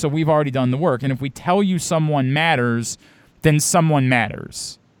watching, so we've already done the work. And if we tell you someone matters, then someone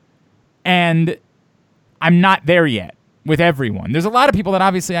matters. And I'm not there yet with everyone. There's a lot of people that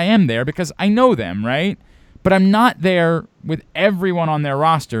obviously I am there because I know them, right? But I'm not there with everyone on their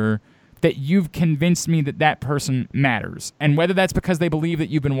roster that you've convinced me that that person matters. And whether that's because they believe that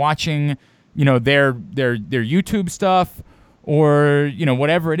you've been watching, their YouTube stuff or,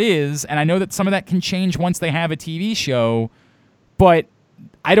 whatever it is. And I know that some of that can change once they have a TV show, but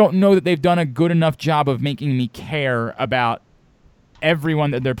I don't know that they've done a good enough job of making me care about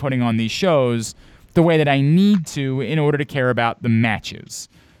everyone that they're putting on these shows the way that I need to in order to care about the matches.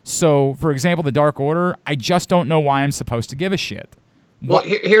 So, for example, the Dark Order, I just don't know why I'm supposed to give a shit. Well,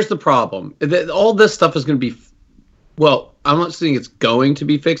 here's the problem. All this stuff is going to be... Well, I'm not saying it's going to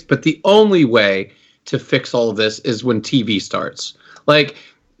be fixed, but the only way to fix all of this is when TV starts. Like,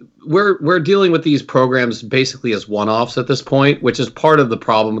 we're dealing with these programs basically as one-offs at this point, which is part of the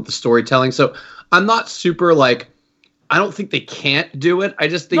problem with the storytelling. So I'm not super, I don't think they can't do it. I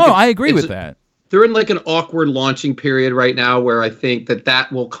just think... No, I agree with that. They're in an awkward launching period right now where I think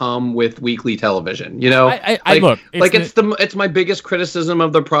that will come with weekly television. Look, it's my biggest criticism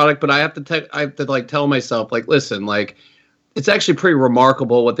of the product, but I have to tell myself, listen, it's actually pretty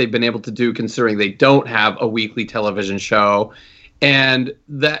remarkable what they've been able to do considering they don't have a weekly television show, and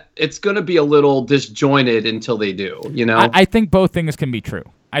that it's going to be a little disjointed until they do. I think both things can be true.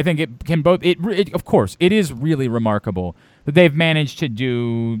 I think it can both. Of course, it is really remarkable that they've managed to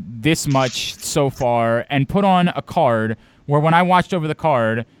do this much so far and put on a card where when I watched over the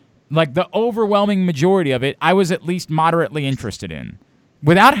card, the overwhelming majority of it, I was at least moderately interested in.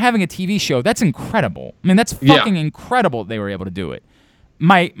 Without having a TV show, that's incredible. I mean, that's fucking incredible they were able to do it.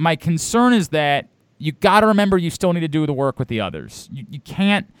 My concern is that you got to remember you still need to do the work with the others. You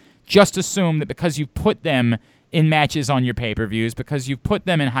can't just assume that because you've put them in matches on your pay-per-views, because you've put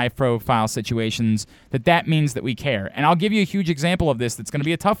them in high-profile situations, that means that we care. And I'll give you a huge example of this that's going to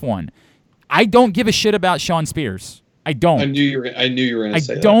be a tough one. I don't give a shit about Shawn Spears. I don't. I knew you were going to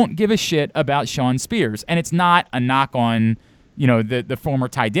say that. I don't give a shit about Shawn Spears. And it's not a knock on, the former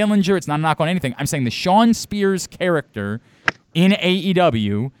Ty Dillinger. It's not a knock on anything. I'm saying the Shawn Spears character in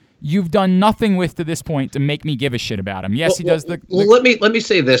AEW, you've done nothing with to this point to make me give a shit about him. Yes, he does the... Let me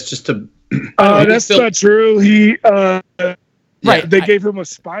say this just to... that's not true. He Right. They gave him a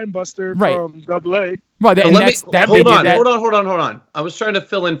spine buster Right. from AA. Well, and Hold on. I was trying to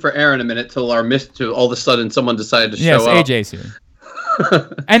fill in for Aaron a minute till all of a sudden someone decided to show up. Yes, AJ's here.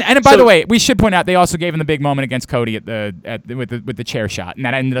 and by the way, we should point out they also gave him the big moment against Cody with the chair shot, and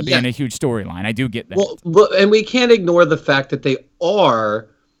that ended up being a huge storyline. I do get that. Well, and we can't ignore the fact that they are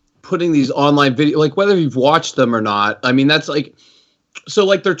putting these online video, like whether you've watched them or not. I mean, that's like, so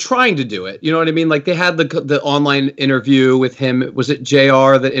like they're trying to do it. You know what I mean? Like they had the online interview with him. Was it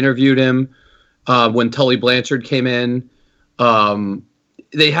JR that interviewed him when Tully Blanchard came in?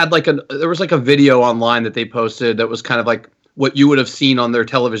 They had there was like a video online that they posted that was kind of like what you would have seen on their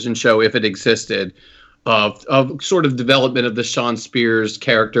television show if it existed, of sort of development of the Sean Spears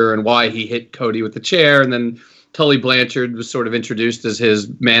character and why he hit Cody with the chair. And then Tully Blanchard was sort of introduced as his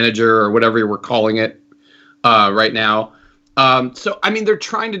manager or whatever we're calling it right now. So, I mean, they're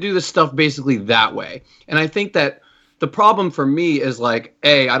trying to do this stuff basically that way. And I think that the problem for me is like,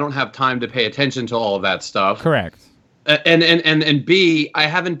 A, I don't have time to pay attention to all of that stuff. Correct. And B, I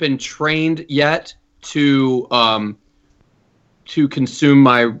haven't been trained yet to consume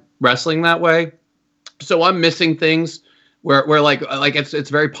my wrestling that way. So I'm missing things where like it's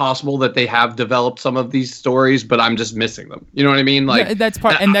very possible that they have developed some of these stories, but I'm just missing them. You know what I mean? Like that's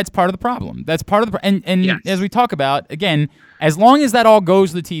part of the problem. That's part of the and Yes. As we talk about again, as long as that all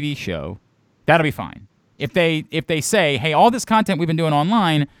goes to the TV show, that'll be fine. If they say, hey, all this content we've been doing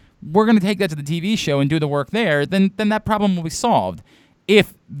online, we're going to take that to the TV show and do the work there, then that problem will be solved.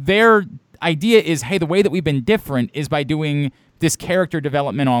 If their idea is, hey, the way that we've been different is by doing this character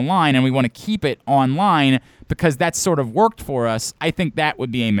development online and we want to keep it online because that's sort of worked for us, I think that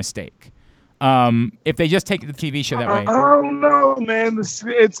would be a mistake. If they just take the TV show that way. I don't know, man.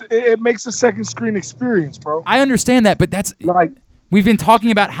 It makes a second screen experience, bro. I understand that, but that's like we've been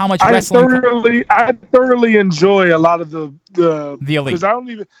talking about how much wrestling. I thoroughly enjoy a lot of the Elite. because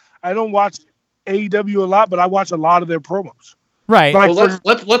I don't watch AEW a lot, but I watch a lot of their promos. Right. Like, well,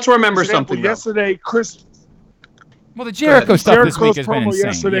 let's remember something. Yesterday, Well, the Jericho stuff this week has been promo insane.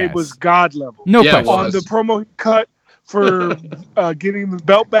 yesterday yes. was god level. No Yeah, it question. was. On the promo he cut for getting the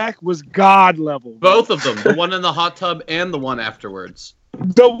belt back was god level. Both of them, the one in the hot tub and the one afterwards.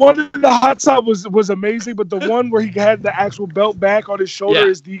 The one in the hot tub was amazing, but the one where he had the actual belt back on his shoulder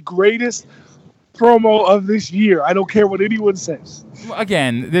is the greatest promo of this year. I don't care what anyone says.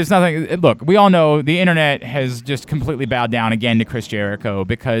 Again, there's nothing. Look, we all know the internet has just completely bowed down again to Chris Jericho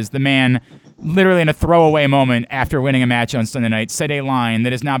because the man, literally in a throwaway moment after winning a match on Sunday night, said a line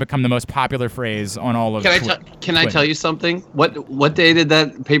that has now become the most popular phrase on all of Can I tell you something? What day did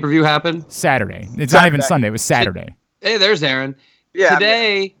that pay-per-view happen? Saturday. It's not even Sunday. It was Saturday. Hey, there's Aaron. Yeah,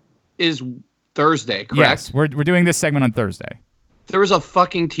 Today is Thursday, correct? Yes, we're doing this segment on Thursday. There was a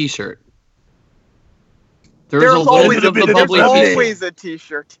fucking T-shirt. There's There's always of the bubbly always a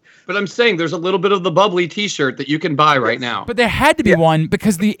T-shirt. But I'm saying there's a little bit of the bubbly T-shirt that you can buy right now. But there had to be one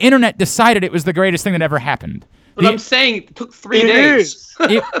because the internet decided it was the greatest thing that ever happened. But I'm saying it took 3 days.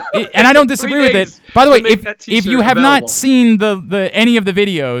 And I don't disagree 3 with days it. By the way, to make that if you t-shirt have available. not seen the any of the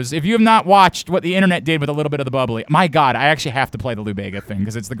videos, if you have not watched what the internet did with a little bit of the bubbly, my God, I actually have to play the Lou Bega thing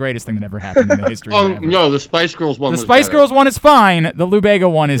because it's the greatest thing that ever happened in the history of ever. No, the Spice Girls one The was Spice better. Girls one is fine. The Lou Bega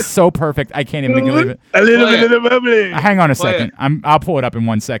one is so perfect. I can't even believe it. A little Play bit of bubbly. Hang on a Play second. I'll pull it up in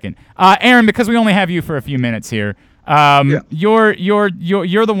 1 second. Aaron, because we only have you for a few minutes here, you're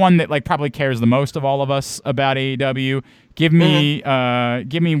the one that like probably cares the most of all of us about AEW. Give me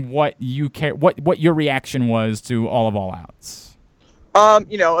what you care, what your reaction was to All Outs.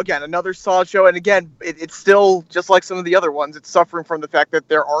 Again, another solid show, and again, it's still just like some of the other ones. It's suffering from the fact that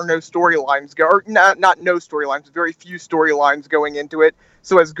there are no storylines, or not no storylines, very few storylines going into it.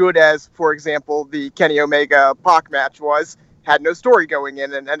 So as good as, for example, the Kenny Omega Pac match had no story going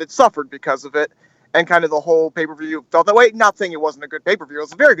in, and it suffered because of it. And kind of the whole pay-per-view felt that way. Not saying it wasn't a good pay-per-view. It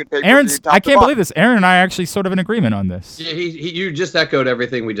was a very good pay-per-view. I can't believe this. Aaron and I are actually sort of in agreement on this. Yeah, you just echoed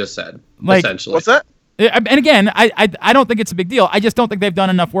everything we just said, Like- essentially. What's that? And again, I don't think it's a big deal. I just don't think they've done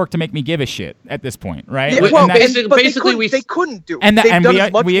enough work to make me give a shit at this point, right? Yeah, Well, well, And that- basically, they couldn't do it. and that- They've and done we-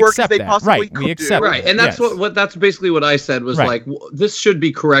 as much we work as accept they that. possibly Right, we could accept do. Right, and that's Yes. that's basically what I said was Right. like, this should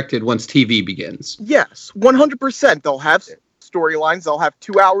be corrected once TV begins. Yes, 100%. They'll have storylines. They'll have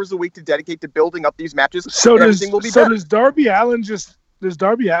 2 hours a week to dedicate to building up these matches. So and does everything will be better. Darby Allin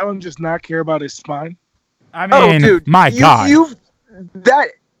just not care about his spine? I mean, dude, my God. You've that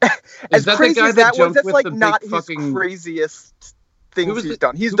as that the crazy guy as that that was. jumped That's with like the big not his fucking- craziest things was he's the-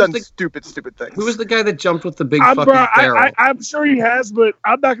 done. He's who done was stupid things. Who was the guy that jumped with the big I'm fucking barrel? I'm sure he has, but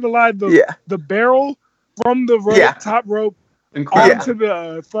I'm not gonna lie. The barrel from the Yeah. top rope Incredible. onto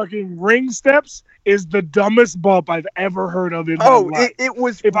the fucking ring steps is the dumbest bump I've ever heard of in my life. It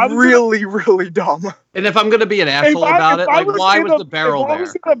was If I was really, really dumb. And if I'm going to be an asshole about it, like, why was the barrel there?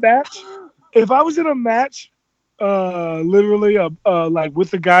 If I was in a match, literally, like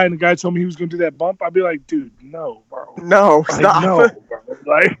with the guy, and the guy told me he was going to do that bump, I'd be like, dude, no, bro. No, Like, stop. no, bro.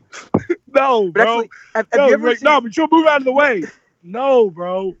 Like, no, But bro. actually, have No, you ever like, seen, no, but you'll move out of the way. No,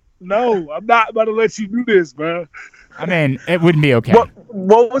 bro. No, I'm not about to let you do this, bro. I mean, it wouldn't be okay.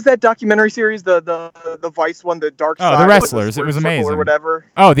 what was that documentary series? The Vice one, the Dark Side. The Wrestlers. It was Circle amazing. or whatever.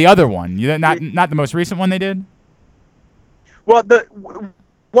 Oh, the other one. Not the most recent one they did? Well,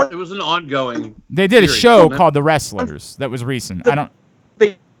 It was an ongoing. They did a series, show wasn't it? called The Wrestlers. That was recent.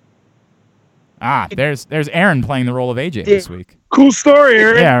 they There's Aaron playing the role of AJ this week. Cool story,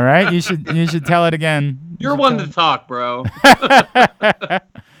 Aaron. Yeah, right? You should tell it again. You're one to talk, bro.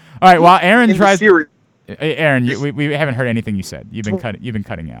 All right, while Aaron in the tries series. Aaron, we haven't heard anything you said. You've been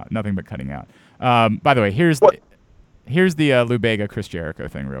cutting out. Nothing but cutting out. By the way, here's the Lou Bega Chris Jericho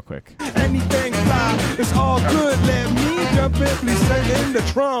thing real quick. Anything fly, it's all good. Let me jump in, please sing in the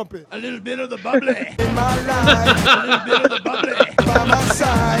trumpet. A little bit of the bubbly in my life. A little bit of the bubbly by my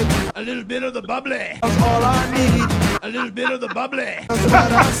side. A little bit of the bubbly. That's all I need. A little bit of the bubbly. That's what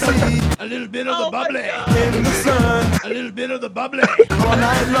I see. A little bit of the bubbly in the sun. A little bit of the bubbly all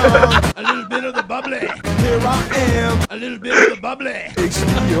night long. A little bit of the bubbly. Here I am. A little bit of the bubbly. A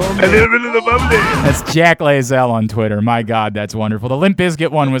little bit of the bubbly. That's Jack Lazell on Twitter. My God, that's wonderful. The Limp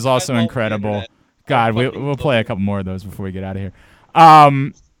Bizkit one was also incredible. God, we'll play a couple more of those before we get out of here.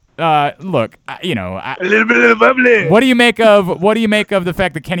 Look, A little bit of the bubbly. what do you make of the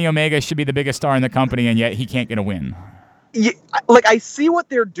fact that Kenny Omega should be the biggest star in the company and yet he can't get a win? Yeah, like I see what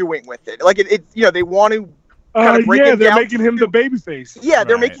they're doing with it. Like it they want to kind of break it they're down. making him the babyface. Yeah,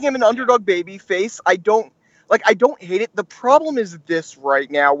 they're Right. making him an underdog baby face. I don't hate it. The problem is this right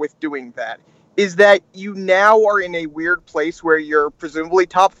now with doing that is that you now are in a weird place where you're presumably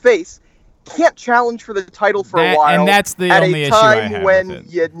top face, can't challenge for the title for a while. And that's the at only a issue I time have when with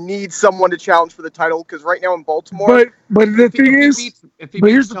it. you need someone to challenge for the title, because right now in Baltimore, But the thing is, if he but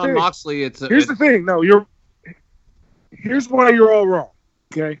beats here's the Jon thing. Moxley, here's the thing. No, here's why you're all wrong.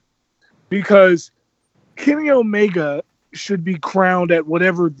 Okay, because Kenny Omega should be crowned at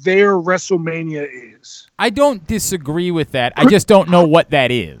whatever their WrestleMania is. I don't disagree with that. I just don't know what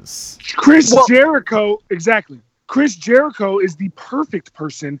that is. Chris Jericho, exactly. Chris Jericho is the perfect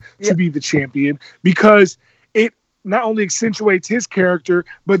person to be the champion because it not only accentuates his character,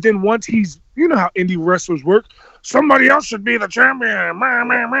 but then once he's, you know how indie wrestlers work, somebody else should be the champion.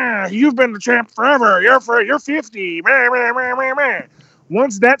 You've been the champ forever. You're 50.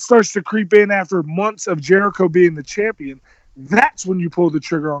 Once that starts to creep in after months of Jericho being the champion, that's when you pull the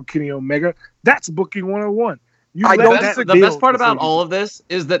trigger on Kenny Omega. That's booking 101. The best part about all of this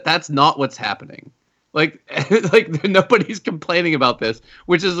is that that's not what's happening. Like nobody's complaining about this,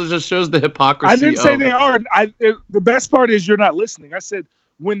 which just shows the hypocrisy. I didn't say they are. The best part is you're not listening. I said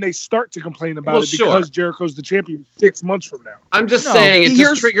when they start to complain about it because Jericho's the champion 6 months from now. I'm just saying it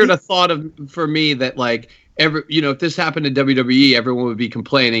just triggered a thought for me that like if this happened in WWE, everyone would be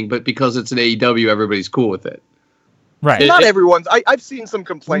complaining, but because it's an AEW, everybody's cool with it. Right. Not everyone's. I've seen some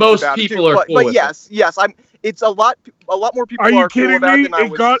complaints Most about people it too, are cool but with yes. It's a lot more people Are you cool kidding about me? it than I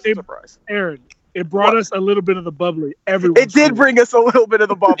was surprised. Aaron, it brought us a little bit of the bubbly. It did bring us a little bit of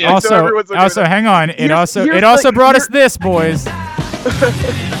the bubble. Also, so everyone's okay with it. hang on. It Here's also brought us this, boys.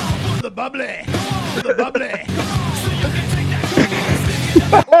 The bubbly. The bubbly.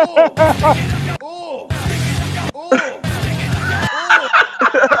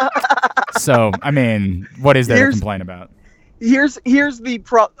 So, I mean, what is there to complain about? Here's the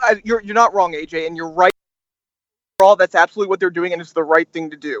you're not wrong, AJ, and you're right. All that's absolutely what they're doing, and it's the right thing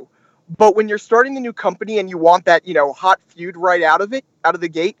to do. But when you're starting the new company and you want that, hot feud right out of the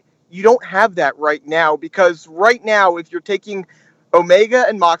gate, you don't have that right now, because right now, if you're taking Omega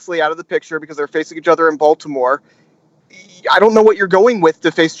and Moxley out of the picture because they're facing each other in Baltimore, I don't know what you're going with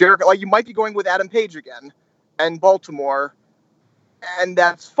to face Jericho. Like, you might be going with Adam Page again and Baltimore, and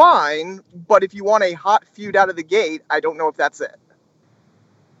that's fine. But if you want a hot feud out of the gate, I don't know if that's it.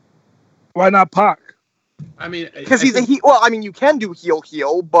 Why not Pac? I mean, because he's a heel. Well, I mean, you can do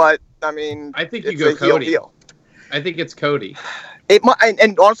heel, but I mean, I think you go Cody. Heel. I think it's Cody. It might,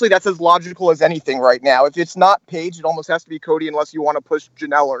 and honestly, that's as logical as anything right now. If it's not Page, it almost has to be Cody, unless you want to push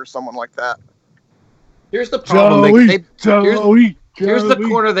Janela or someone like that. Here's the problem. Here's the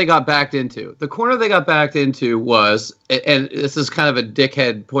corner they got backed into. The corner they got backed into was, and this is kind of a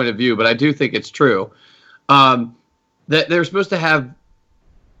dickhead point of view, but I do think it's true, that they're supposed to have,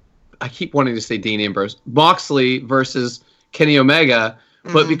 I keep wanting to say Dean Ambrose, Moxley versus Kenny Omega.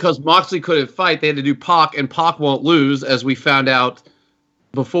 But because Moxley couldn't fight, they had to do Pac, and Pac won't lose, as we found out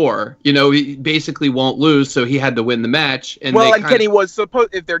before. He basically won't lose, so he had to win the match. And Kenny was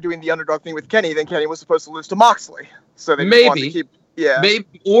supposed, if they're doing the underdog thing with Kenny, then Kenny was supposed to lose to Moxley. So they just wanted to keep, maybe,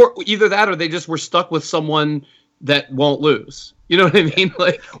 or either that, or they just were stuck with someone that won't lose. You know what I mean?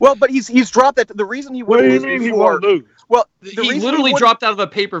 But he's dropped that. The reason he wouldn't lose before, he won't lose? Well, he literally dropped out of a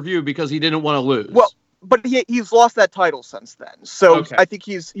pay-per-view because he didn't want to lose. Well, but he's lost that title since then. So I think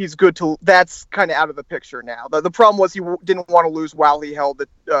he's good to. That's kind of out of the picture now. The problem was he didn't want to lose while he held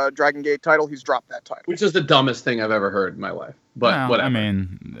the Dragon Gate title. He's dropped that title, which is the dumbest thing I've ever heard in my life. But whatever. I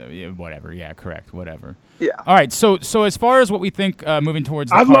mean, whatever. Yeah, correct. Whatever. Yeah. All right. So as far as what we think moving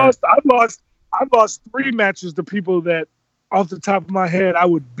towards, I've lost 3 matches to people that, off the top of my head, I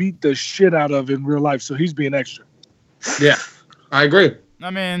would beat the shit out of in real life. So he's being extra. Yeah, I agree. I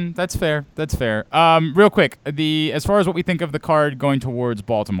mean, that's fair. That's fair. Real quick, as far as what we think of the card going towards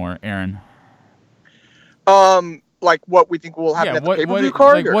Baltimore, Aaron. Like what we think will happen at the pay-per-view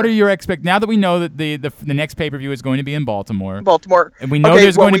card. What are your now that we know that the next pay-per-view is going to be in Baltimore, and we know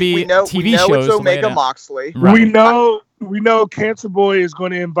there's going to be TV shows. It's Omega Moxley. Right. We know Cancer Boy is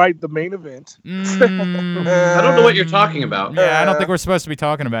going to invite the main event. I don't know what you're talking about. Yeah, I don't think we're supposed to be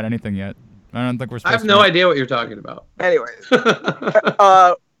talking about anything yet. I don't think we're supposed I have no idea what you're talking about. Anyways,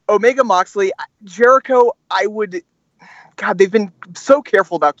 Omega Moxley, Jericho, God, they've been so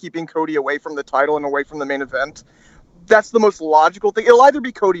careful about keeping Cody away from the title and away from the main event. That's the most logical thing. It'll either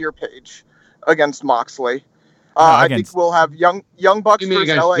be Cody or Paige against Moxley. I think we'll have Young Bucks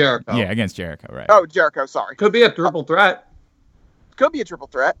versus LA. Jericho. Yeah, against Jericho, right. Oh, Jericho, sorry. Could be a triple threat. Could be a triple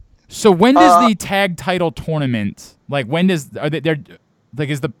threat. So when does the tag title tournament, is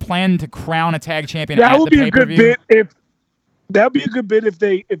the plan to crown a tag champion at the pay-per-view? That would be a good bit if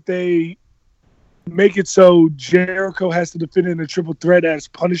they make it so Jericho has to defend in a triple threat as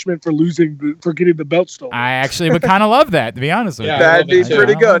punishment for getting the belt stolen. I actually would kind of love that, to be honest with you. That'd be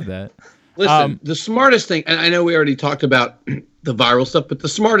pretty good. Listen, the smartest thing, and I know we already talked about the viral stuff, but the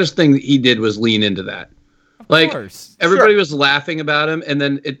smartest thing that he did was lean into that. Everybody was laughing about him, and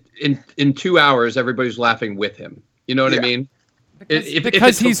then in 2 hours, everybody's laughing with him. You know what I mean?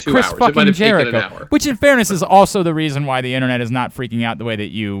 Because he's Chris fucking Jericho. Which, in fairness, is also the reason why the internet is not freaking out the way that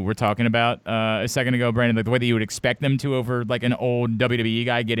you were talking about a second ago, Brandon. The way that you would expect them to over an old WWE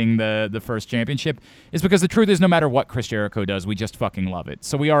guy getting the first championship is because the truth is, no matter what Chris Jericho does, we just fucking love it.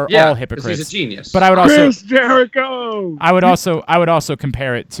 So we are all hypocrites. He's a genius. But I would Chris Jericho. I would also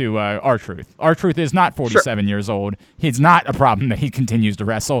compare it to R-Truth. R-Truth is not 47 years old. It's not a problem that he continues to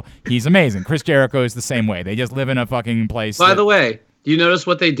wrestle. He's amazing. Chris Jericho is the same way. They just live in a fucking place. By the way, do you notice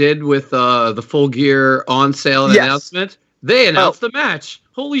what they did with the Full Gear on sale announcement? They announced the match.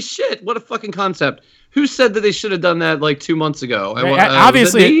 Holy shit, what a fucking concept. Who said that they should have done that 2 months ago?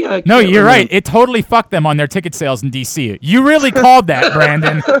 Obviously, no, you're right. It totally fucked them on their ticket sales in DC. You really called that,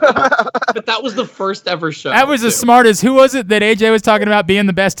 Brandon. But that was the first ever show. That was as smart as, who was it that AJ was talking about being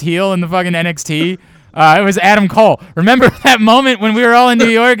the best heel in the fucking NXT? It was Adam Cole. Remember that moment when we were all in New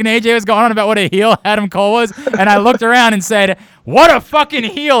York and AJ was going on about what a heel Adam Cole was? And I looked around and said, what a fucking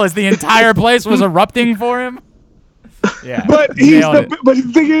heel, as the entire place was erupting for him. Yeah, but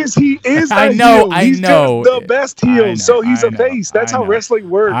the thing is, he is a heel. He's just the best heel, so he's a face. That's how wrestling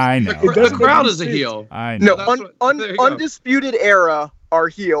works. I know. The crowd is a heel. I know. No, Undisputed Era are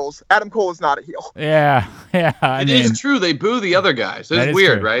heels. Adam Cole is not a heel. Yeah. It is true. They boo the other guys. It's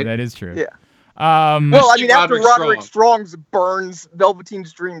weird, true. right? That is true. Yeah. After Roderick Strong's burns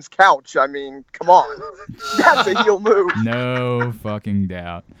Velveteen's Dream's couch, come on. That's a heel move. No fucking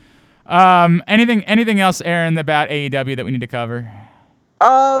doubt. Anything else, Aaron, about AEW that we need to cover?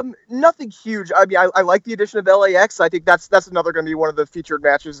 Nothing huge. I like the addition of LAX. I think that's another going to be one of the featured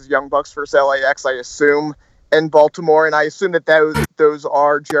matches is Young Bucks versus LAX, I assume, in Baltimore, and I assume that those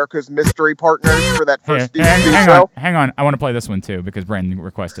are Jericho's mystery partners for that first show. Hang on. I want to play this one too because Brandon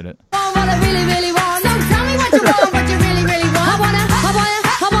requested it. What I really, really want. So tell me what you want, what you really, really want. I wanna.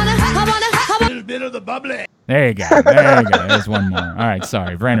 A little bit of the bubbly. There you go. There's one more. All right,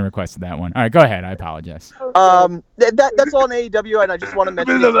 sorry. Brandon requested that one. All right, go ahead. I apologize. That's all in AEW, and I just want to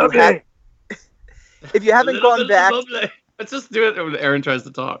mention if you haven't gone back. Let's just do it when Aaron tries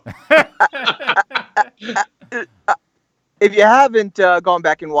to talk. If you haven't gone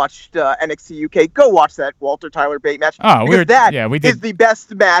back and watched NXT UK, go watch that Walter Tyler Bate match. Oh, we did. Is the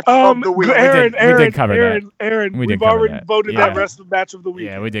best match of the week. We did cover that. Aaron, we've already voted that wrestling match of the week.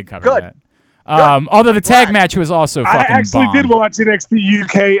 Yeah, we did cover that. Although the tag match was also fucking I actually bomb. did watch NXT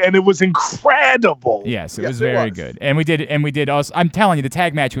UK, and it was incredible. Yes, it Yes, was it very was. good, and we did also. I'm telling you, the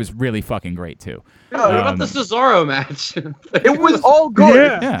tag match was really fucking great too. What about the Cesaro match? It was all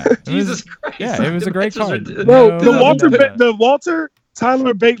good. Yeah, it Jesus was, Christ. yeah, it was a great Matches card. are- No, No, the Walter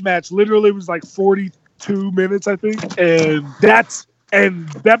Tyler Bate match literally was like 42 minutes, I think, and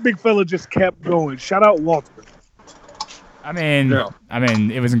that big fella just kept going. Shout out Walter. I mean, Yeah.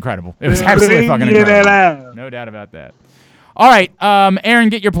 it was incredible. It was Yeah, absolutely bring fucking it incredible. out. No doubt about that. All right, Aaron,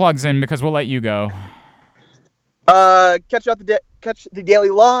 get your plugs in because we'll let you go. Catch the Daily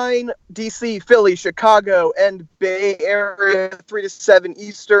Line, DC, Philly, Chicago, and Bay Area, 3 to 7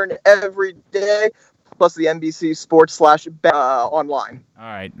 Eastern every day, plus the NBC Sports / online. All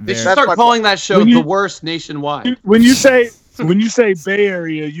right. They should very- start my calling that show When you- the worst nationwide. When you say Bay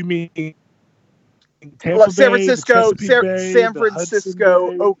Area, you mean Tampa San Bay, the Francisco, Chesapeake Bay, San the Francisco,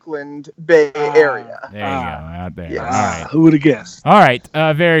 Hudson Bay? Oakland, Bay Area. There you go, out there. Yes. All right. Who would have guessed? All right,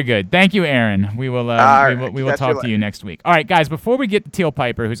 very good. Thank you, Aaron. We will we will Catch you talk to later. you next week. All right, guys. Before we get to Teal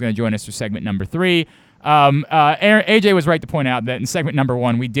Piper, who's going to join us for segment number 3, AJ was right to point out that in segment number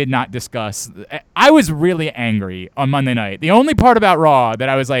 1 we did not discuss. I was really angry on Monday night. The only part about Raw that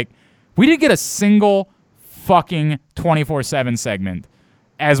I was like, we didn't get a single fucking 24/7 segment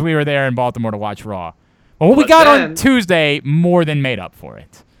as we were there in Baltimore to watch Raw. Well, what we But got on then- Tuesday more than made up for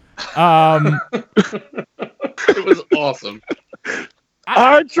it. It was awesome.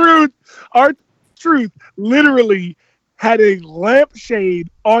 Our truth literally had a lampshade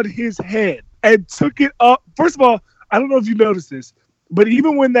on his head and took it up. First of all, I don't know if you noticed this, but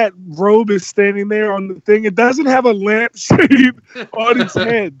even when that robe is standing there on the thing, it doesn't have a lampshade on his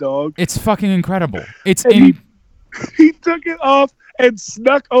head, dog. It's fucking incredible. It's And he took it off and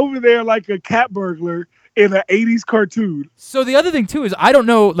snuck over there like a cat burglar in an 80s cartoon. So the other thing too is I don't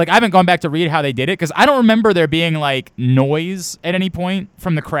know, like I haven't gone back to read how they did it because I don't remember there being like noise at any point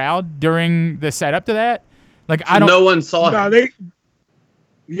from the crowd during the setup to that. Like I don't No one saw him.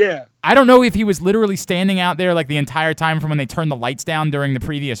 Yeah. I don't know if he was literally standing out there like the entire time from when they turned the lights down during the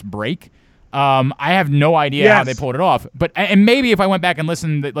previous break. I have no idea how Yes. they pulled it off. But and maybe if I went back and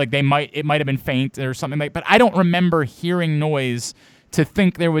listened, that like it might have been faint or something like. But I don't remember hearing noise to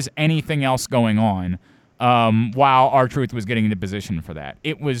think there was anything else going on. While R-Truth was getting into position for that.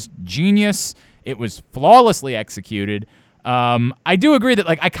 It was genius. It was flawlessly executed. I do agree that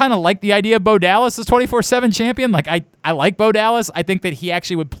like I kind of like the idea of Bo Dallas as 24/7 champion. Like I like Bo Dallas. I think that he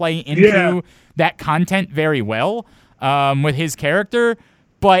actually would play into that content very well with his character.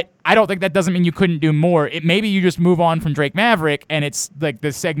 But I don't think that doesn't mean you couldn't do more. Maybe you just move on from Drake Maverick and it's like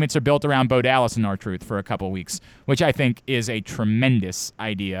the segments are built around Bo Dallas and R-Truth for a couple weeks, which I think is a tremendous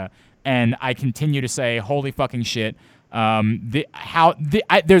idea. And I continue to say, holy fucking shit.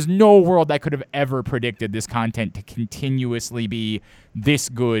 There's no world that could have ever predicted this content to continuously be this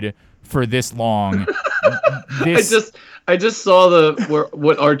good for this long. I just saw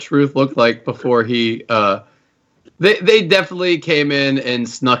what R-Truth looked like before he. They definitely came in and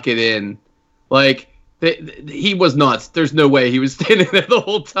snuck it in, like. He was nuts. There's no way he was standing there the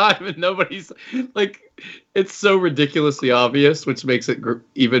whole time and nobody's like. It's so ridiculously obvious, which makes it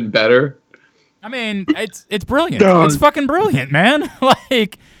even better. I mean, it's brilliant. Dog. It's fucking brilliant, man.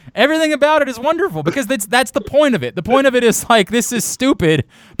 Like everything about it is wonderful because that's the point of it. The point of it is like this is stupid,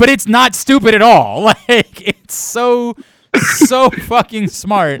 but it's not stupid at all. Like it's so fucking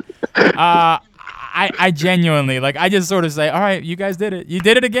smart. I genuinely, like, I just sort of say, all right, you guys did it. You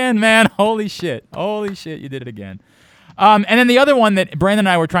did it again, man. Holy shit, you did it again. And then the other one that Brandon and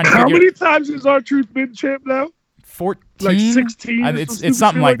I were trying to How figure many times has R-Truth been champ now? 14? Like 16 or It's some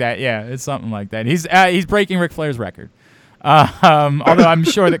something shit like like that. Yeah, it's something like that. He's breaking Ric Flair's record. Although I'm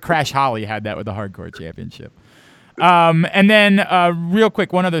sure that Crash Holly had that with the Hardcore Championship. And then real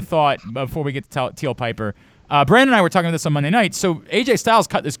quick, one other thought before we get to Teal Piper. Brandon and I were talking about this on Monday night. So AJ Styles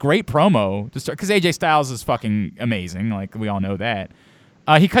cut this great promo because AJ Styles is fucking amazing. Like we all know that.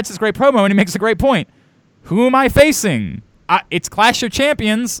 He cuts this great promo and he makes a great point. Who am I facing? It's Clash of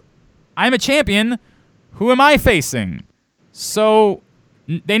Champions. I'm a champion. Who am I facing? So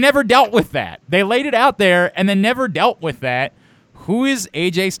they never dealt with that. They laid it out there and then never dealt with that. Who is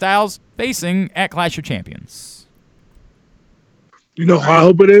AJ Styles facing at Clash of Champions? You know how I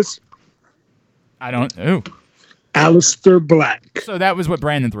hope it is? I don't know. Aleister Black. So that was what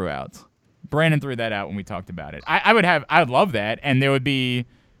Brandon threw out. Brandon threw that out when we talked about it. I would love that, and there would be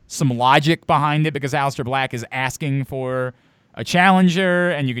some logic behind it because Aleister Black is asking for a challenger,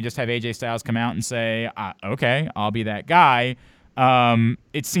 and you could just have AJ Styles come out and say, okay, I'll be that guy.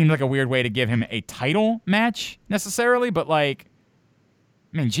 It seemed like a weird way to give him a title match necessarily, but like,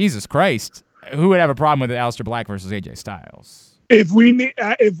 I mean, Jesus Christ. who would have a problem with Aleister Black versus AJ Styles?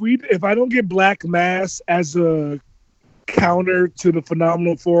 If I don't get Black Mass as a counter to the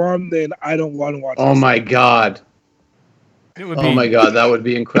Phenomenal Forearm, then I don't want to watch. Oh my God! Oh my God, that would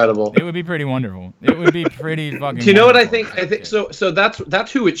be incredible. It would be pretty wonderful. It would be pretty fucking. Do you know what I think? I think so. So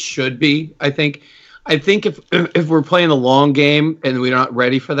that's who it should be. I think if we're playing the long game and we're not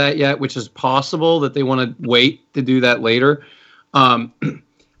ready for that yet, which is possible that they want to wait to do that later.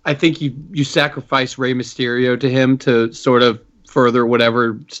 I think you sacrifice Rey Mysterio to him to sort of further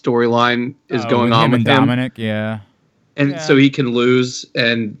whatever storyline is going on with him. Dominic, yeah. And so he can lose,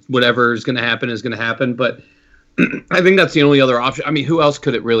 and whatever is going to happen is going to happen. But I think that's the only other option. I mean, who else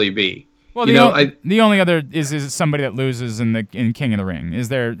could it really be? Well, the only other is somebody that loses in King of the Ring.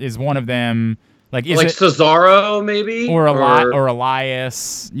 Is one of them like Cesaro maybe or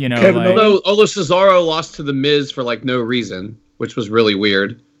Elias? You know, although Cesaro lost to the Miz for like no reason, which was really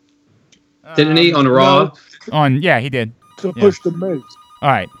weird. Didn't he on Raw? He did. To push the Miz. All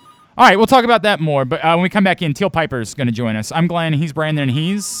right. We'll talk about that more. But when we come back in, Teal Piper's going to join us. I'm Glenn. He's Brandon. And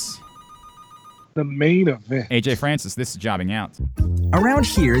he's the main event. AJ Francis. This is Jobbing Out. Around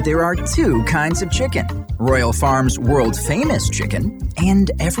here, there are two kinds of chicken: Royal Farms world famous chicken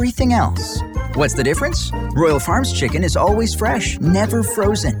and everything else. What's the difference? Royal Farms chicken is always fresh, never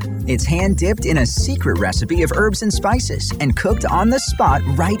frozen. It's hand dipped in a secret recipe of herbs and spices and cooked on the spot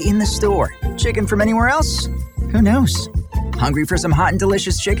right in the store. Chicken from anywhere else? Who knows? Hungry for some hot and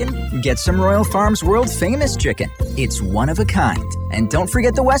delicious chicken? Get some Royal Farms world famous chicken. It's one of a kind. And don't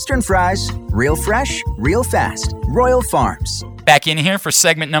forget the Western fries. Real fresh, real fast. Royal Farms. Back in here for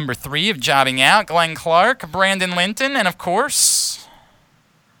segment number 3 of Jobbing Out. Glenn Clark, Brandon Linton, and of course,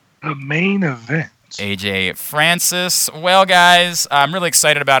 the main event. AJ Francis. Well, guys, I'm really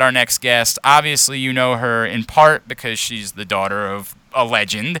excited about our next guest. Obviously, you know her in part because she's the daughter of a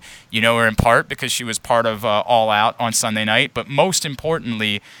legend. You know her in part because she was part of All Out on Sunday night. But most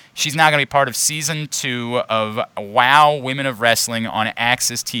importantly, she's now going to be part of Season 2 of WOW Women of Wrestling on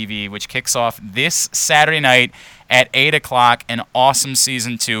AXS TV, which kicks off this Saturday night at 8 o'clock. An awesome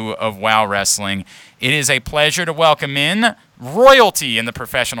Season 2 of WOW Wrestling. It is a pleasure to welcome in royalty in the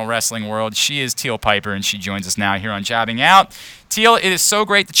professional wrestling world. She is Teal Piper, and she joins us now here on Jobbing Out. Teal, it is so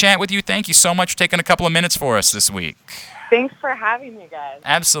great to chat with you. Thank you so much for taking a couple of minutes for us this week. Thanks for having me, guys.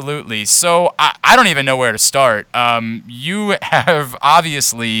 Absolutely. So I don't even know where to start. You have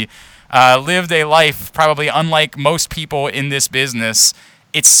obviously lived a life probably unlike most people in this business.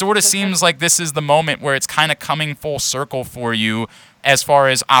 It sort of seems like this is the moment where it's kind of coming full circle for you as far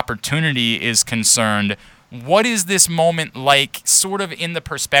as opportunity is concerned. What is this moment like, sort of in the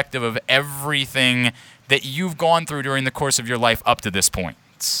perspective of everything that you've gone through during the course of your life up to this point?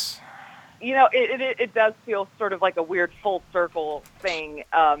 You know, it does feel sort of like a weird full circle thing.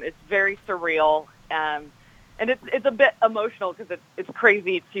 It's very surreal, and it's a bit emotional because it's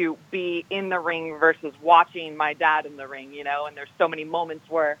crazy to be in the ring versus watching my dad in the ring, you know, and there's so many moments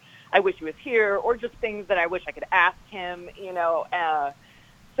where I wish he was here or just things that I wish I could ask him, you know.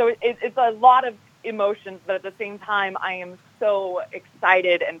 So it's a lot of emotions, but at the same time, I am so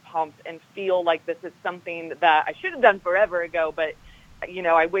excited and pumped and feel like this is something that I should have done forever ago, but you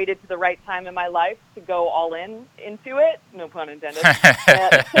know, I waited to the right time in my life to go all into it. No pun intended.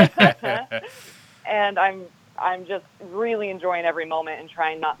 And I'm just really enjoying every moment and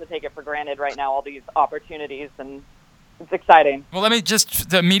trying not to take it for granted right now, all these opportunities, and it's exciting. Well,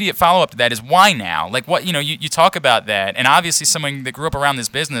 the immediate follow-up to that is why now? Like, what, you know, you talk about that, and obviously someone that grew up around this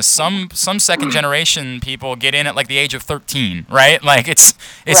business, some second-generation people get in at, like, the age of 13, right? Like, it's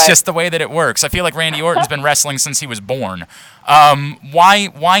right. Just the way that it works. I feel like Randy Orton's been wrestling since he was born.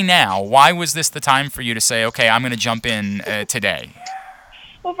 Why now? Why was this the time for you to say, okay, I'm going to jump in today?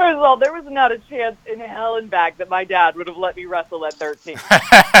 Well, first of all, there was not a chance in hell and back that my dad would have let me wrestle at 13.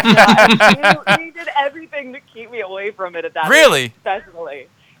 He did everything to keep me away from it at that Really? age, especially.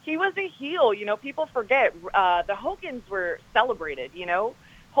 He was a heel, you know, people forget. The Hogans were celebrated, you know.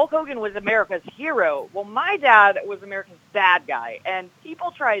 Hulk Hogan was America's hero. Well, my dad was America's bad guy, and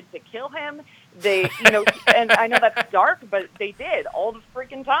people tried to kill him. They, you know, and I know that's dark, but they did all the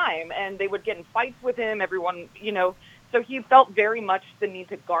freaking time, and they would get in fights with him, everyone, you know. So he felt very much the need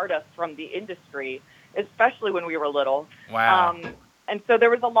to guard us from the industry, especially when we were little. Wow. And so there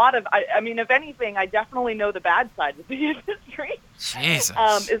was a lot of, I mean, if anything, I definitely know the bad side of the industry. Jesus.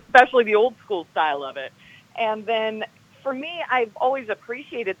 Especially the old school style of it. And then for me, I've always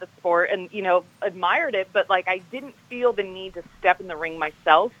appreciated the sport and, you know, admired it, but like I didn't feel the need to step in the ring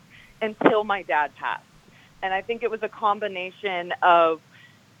myself until my dad passed. And I think it was a combination of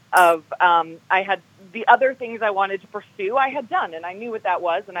of I had the other things I wanted to pursue I had done, and I knew what that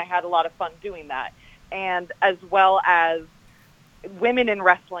was, and I had a lot of fun doing that. And as well as women in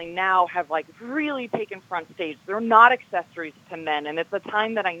wrestling now have like really taken front stage. They're not accessories to men, and it's a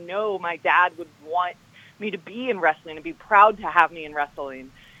time that I know my dad would want me to be in wrestling and be proud to have me in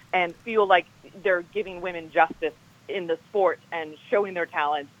wrestling and feel like they're giving women justice in the sport and showing their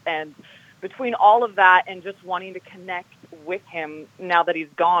talents. And between all of that and just wanting to connect with him now that he's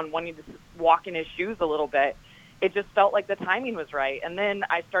gone, wanting to walk in his shoes a little bit, it just felt like the timing was right. And then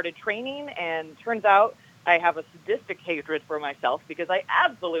I started training, and turns out I have a sadistic hatred for myself because I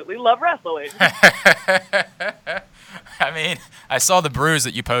absolutely love wrestling. I mean, I saw the bruise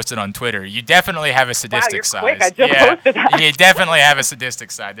that you posted on Twitter. You definitely have a sadistic you're side. Quick. I just posted that. You definitely have a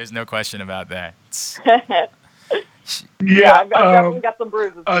sadistic side. There's no question about that. I've definitely got some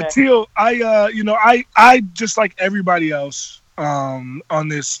bruises today. Teal, I just like everybody else on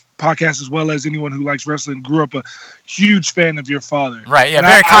this podcast, as well as anyone who likes wrestling, grew up a huge fan of your father. Right, yeah, and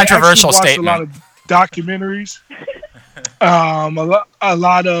very controversial I statement. A lot of documentaries,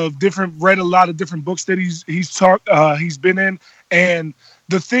 read a lot of different books that he's been in, and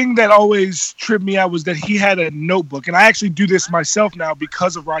the thing that always tripped me out was that he had a notebook, and I actually do this myself now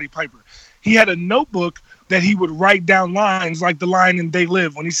because of Roddy Piper. He had a notebook that he would write down lines, like the line in They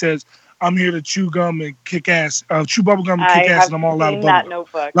Live when he says, "I'm here to chew gum and kick ass, chew bubble gum and kick ass, and I'm all out of bubble."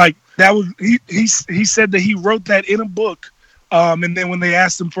 Notebook. Like that was he said that he wrote that in a book, and then when they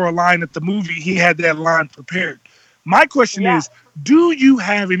asked him for a line at the movie, he had that line prepared. My question is, do you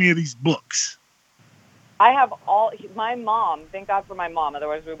have any of these books? I have my mom, thank God for my mom,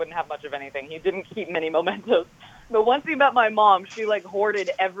 otherwise we wouldn't have much of anything. He didn't keep many mementos. But once he met my mom, she like hoarded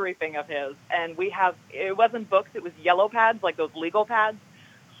everything of his. And it wasn't books, it was yellow pads, like those legal pads,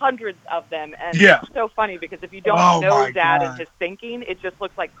 hundreds of them. And it's so funny because if you don't know Dad and his thinking, it just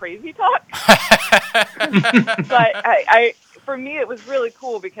looks like crazy talk. But for me, it was really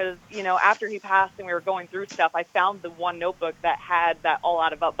cool because, after he passed and we were going through stuff, I found the one notebook that had that all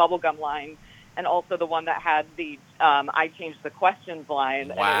out of bubblegum line, and also the one that had the I changed the questions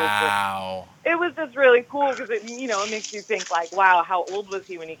line. Wow. And it was just really cool because it makes you think like, wow, how old was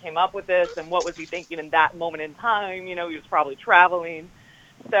he when he came up with this, and what was he thinking in that moment in time? He was probably traveling.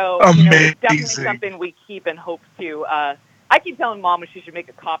 So it's definitely something we keep in hopes to. I keep telling Mom she should make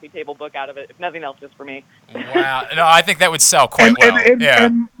a coffee table book out of it, if nothing else, just for me. Wow. No, I think that would sell quite well.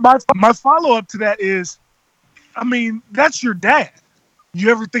 And my follow-up to that is, I mean, that's your dad. You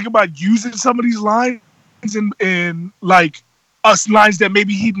ever think about using some of these lines in like us lines that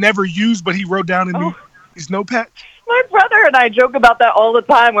maybe he'd never used, but he wrote down in his notepad? My brother and I joke about that all the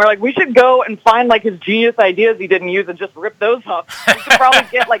time. We're like, we should go and find like his genius ideas he didn't use and just rip those off. We could probably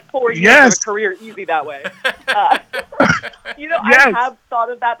get like 4 years of a career easy that way. I have thought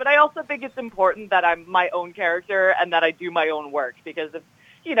of that, but I also think it's important that I'm my own character and that I do my own work, because if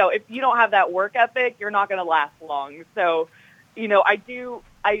you don't have that work ethic, you're not going to last long. So, I do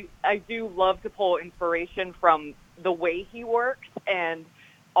love to pull inspiration from the way he works and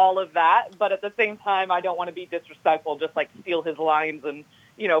all of that, but at the same time, I don't want to be disrespectful, just like steal his lines and,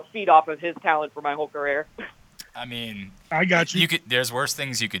 feed off of his talent for my whole career. I mean, I got you. There's worse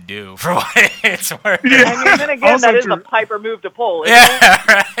things you could do for what it's worth. Yeah. I mean, then again, Also that is true. a Piper move to pull.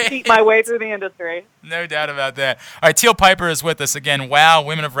 Right. Cheat my way through the industry. No doubt about that. All right, Teal Piper is with us again. Wow,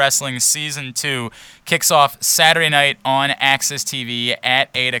 Women of Wrestling Season 2 kicks off Saturday night on Access TV at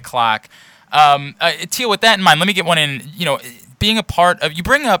 8 o'clock. Teal, with that in mind, let me get one in. Being a part of, you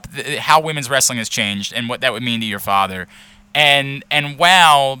bring up how women's wrestling has changed and what that would mean to your father. And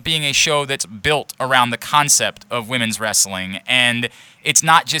WOW being a show that's built around the concept of women's wrestling. And it's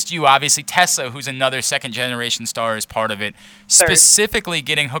not just you. Obviously, Tessa, who's another second-generation star, is part of it. Specifically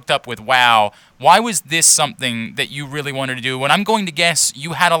getting hooked up with WOW, why was this something that you really wanted to do? And I'm going to guess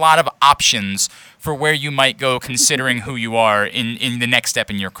you had a lot of options for where you might go considering who you are in the next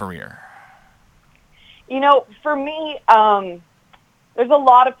step in your career. For me, there's a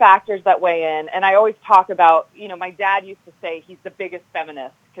lot of factors that weigh in, and I always talk about, my dad used to say he's the biggest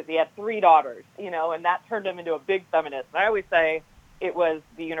feminist because he had 3 daughters, and that turned him into a big feminist. And I always say it was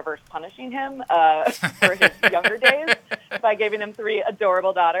the universe punishing him for his younger days by giving him 3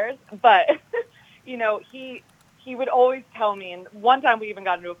 adorable daughters. But, he would always tell me, and one time we even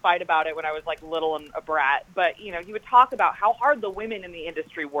got into a fight about it when I was like little and a brat, but he would talk about how hard the women in the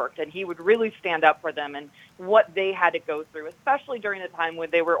industry worked, and he would really stand up for them and what they had to go through, especially during the time when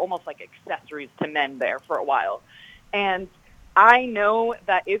they were almost like accessories to men there for a while. And I know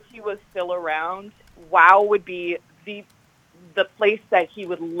that if he was still around, WOW would be the place that he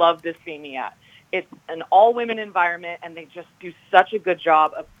would love to see me at. It's an all-women environment, and they just do such a good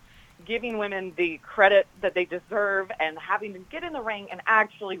job of giving women the credit that they deserve and having to get in the ring and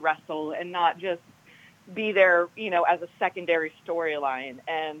actually wrestle and not just be there, as a secondary storyline.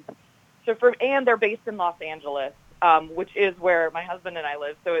 And so and they're based in Los Angeles, which is where my husband and I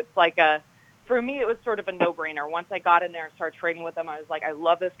live. So it's like for me, it was sort of a no-brainer. Once I got in there and started training with them, I was like, I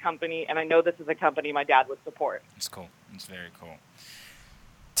love this company, and I know this is a company my dad would support. It's cool. It's very cool.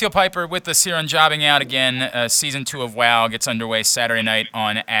 Teal Piper with us here on Jobbing Out again. Season 2 of WoW gets underway Saturday night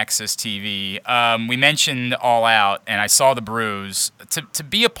on AXS TV. We mentioned All Out, and I saw the bruise. To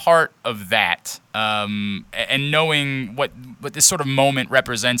be a part of that, and knowing what this sort of moment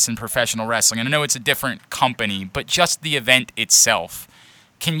represents in professional wrestling, and I know it's a different company, but just the event itself.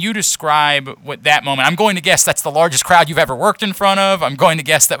 Can you describe what that moment? I'm going to guess that's the largest crowd you've ever worked in front of. I'm going to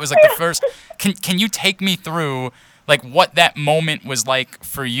guess that was like the first. Can you take me through like what that moment was like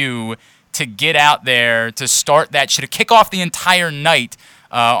for you to get out there, to start that shit, to kick off the entire night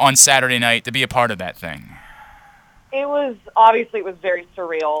on Saturday night, to be a part of that thing? It was very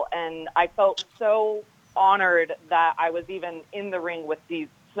surreal, and I felt so honored that I was even in the ring with these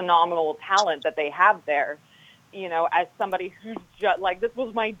phenomenal talent that they have there. As somebody who's just like, this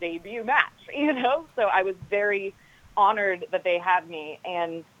was my debut match, so I was very honored that they had me.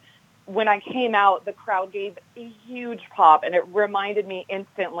 And when I came out, the crowd gave a huge pop, and it reminded me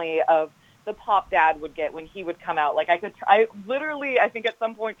instantly of the pop Dad would get when he would come out. Like I think at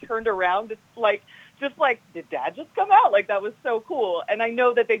some point turned around, just like, did Dad just come out? Like, that was so cool. And I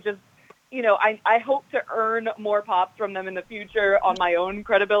know that they just, I hope to earn more pops from them in the future on my own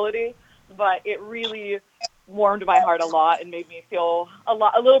credibility, but it really warmed my heart a lot and made me feel a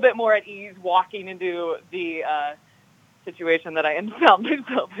little bit more at ease walking into the situation that I found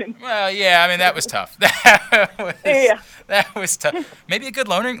myself in. Well, yeah, I mean, that was tough. That was tough. Maybe a good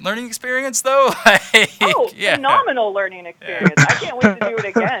learning experience, though. Phenomenal learning experience. I can't wait to do it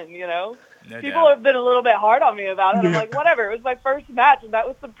again, No People have been a little bit hard on me about it. I'm like, whatever. It was my first match, and that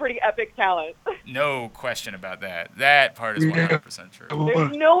was some pretty epic talent. No question about that. That part is 100% true.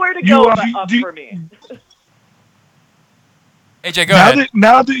 There's nowhere to go but up for me. AJ, go ahead.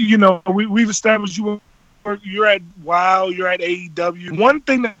 Now that we've established you're at WoW, you're at AEW. One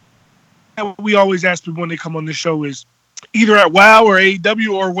thing that we always ask people when they come on the show is either at WoW or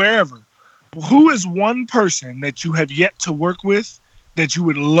AEW or wherever, who is one person that you have yet to work with that you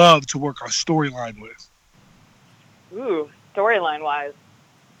would love to work a storyline with? Ooh, storyline-wise.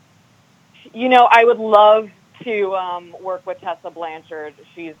 I would love to work with Tessa Blanchard.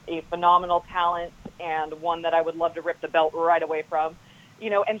 She's a phenomenal talent and one that I would love to rip the belt right away from.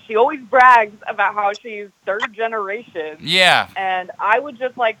 And she always brags about how she's third generation. Yeah. And I would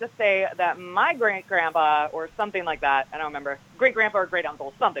just like to say that my great-grandpa, or something like that, I don't remember, great-grandpa or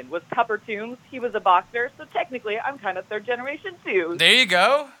great-uncle, something, was Tupper Toombs. He was a boxer, so technically I'm kind of third generation too. There you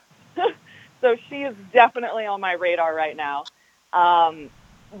go. So she is definitely on my radar right now.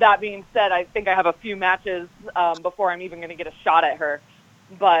 That being said, I think I have a few matches before I'm even going to get a shot at her.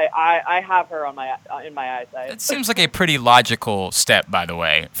 But I have her in my eyesight. It seems like a pretty logical step, by the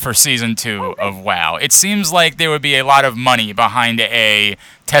way, for Season 2 of WoW. It seems like there would be a lot of money behind a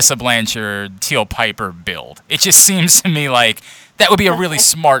Tessa Blanchard, Teal Piper build. It just seems to me like that would be a really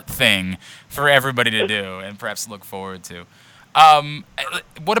smart thing for everybody to do and perhaps look forward to.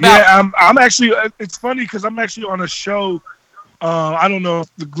 What about... Yeah, I'm actually... It's funny because I'm actually on a show... I don't know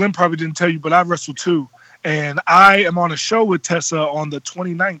if Glenn probably didn't tell you, but I wrestle too. And I am on a show with Tessa on the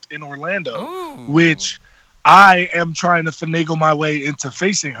 29th in Orlando, which I am trying to finagle my way into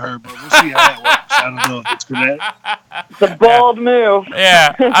facing her, but we'll see how that works. I don't know if it's for that. It's a bold move.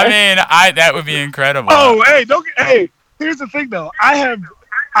 Yeah, I mean, that would be incredible. Oh, here's the thing though. I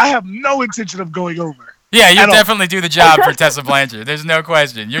have no intention of going over. Yeah, you definitely do the job for Tessa Blanchard. There's no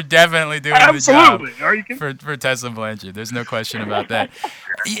question. You're definitely doing the job for Tessa Blanchard. There's no question about that.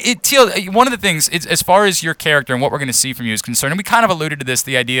 Teal, one of the things, as far as your character and what we're going to see from you is concerned, and we kind of alluded to this,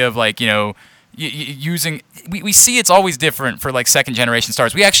 the idea of like, using, we see it's always different for like second generation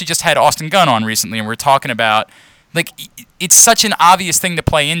stars. We actually just had Austin Gunn on recently, and we're talking about like, it's such an obvious thing to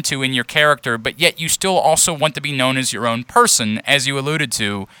play into in your character, but yet you still also want to be known as your own person, as you alluded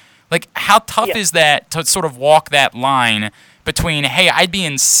to. Like, how tough is that to sort of walk that line between, hey, I'd be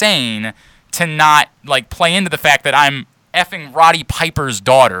insane to not, like, play into the fact that I'm effing Roddy Piper's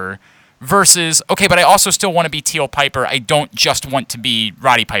daughter versus, okay, but I also still want to be Teal Piper. I don't just want to be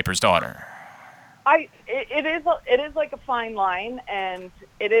Roddy Piper's daughter. It is like a fine line, and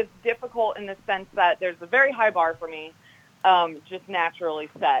it is difficult in the sense that there's a very high bar for me, just naturally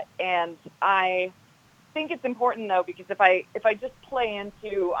set. And I think it's important though, because if I just play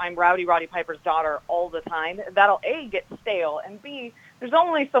into I'm Roddy Piper's daughter all the time, that'll A, get stale, and B, there's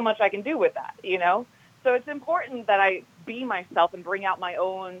only so much I can do with that, you know? So it's important that I be myself and bring out my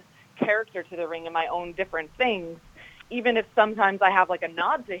own character to the ring and my own different things, even if sometimes I have like a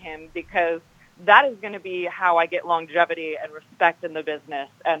nod to him, because that is going to be how I get longevity and respect in the business.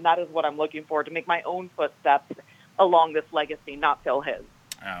 And that is what I'm looking for, to make my own footsteps along this legacy, not fill his.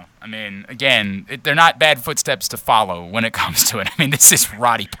 Oh, I mean, again, they're not bad footsteps to follow when it comes to it. I mean, this is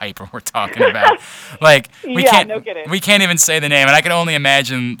Roddy Piper we're talking about. Like, we no kidding. We can't even say the name, and I can only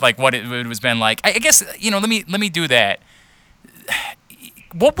imagine like what it was been like. I guess, you know, let me do that.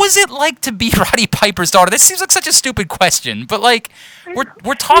 What was it like to be Roddy Piper's daughter? This seems like such a stupid question, but like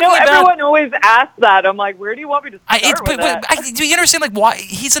we're talking about. Everyone always asks that. I'm like, where do you want me to start with that? Do you understand like why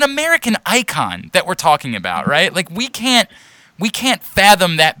he's an American icon that we're talking about, right? Like we can't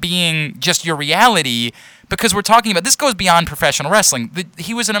fathom that being just your reality, because we're talking about, this goes beyond professional wrestling.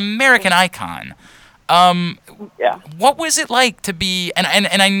 He was an American icon. What was it like to be, and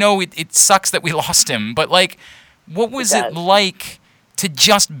I know it sucks that we lost him, but like, what was it like to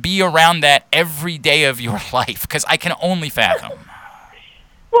just be around that every day of your life? Because I can only fathom.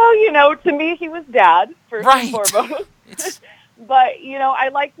 Well, you know, to me, he was dad, first and foremost. But, you know, I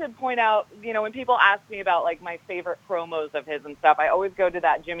like to point out, you know, when people ask me about, like, my favorite promos of his and stuff, I always go to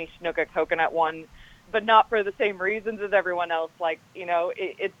that Jimmy Snuka coconut one, but not for the same reasons as everyone else. Like, you know,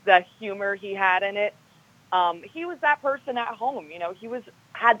 it's the humor he had in it. He was that person at home, you know. He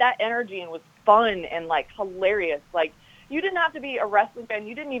had that energy and was fun and, like, hilarious. Like, you didn't have to be a wrestling fan.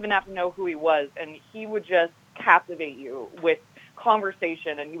 You didn't even have to know who he was, and he would just captivate you with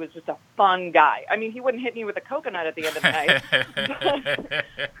conversation, and he was just a fun guy. I mean, he wouldn't hit me with a coconut at the end of the night,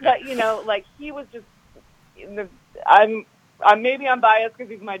 but you know, like, he was just. Maybe I'm biased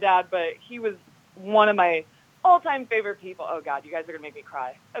because he's my dad, but he was one of my all-time favorite people. Oh God, you guys are gonna make me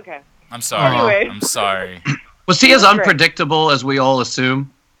cry. Okay. I'm sorry. Anyway. I'm sorry. Was he as unpredictable as we all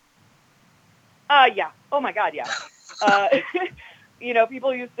assume? Yeah. Oh my God, yeah. You know,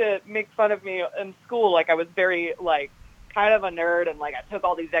 people used to make fun of me in school, like I was very like kind of a nerd, and like I took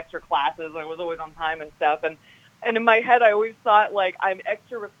all these extra classes and I was always on time and stuff, and in my head I always thought like I'm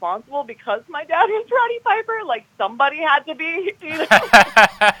extra responsible because my dad was Roddy Piper, like somebody had to be, you know?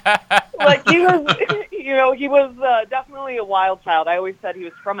 Like he was, you know, he was definitely a wild child. I always said he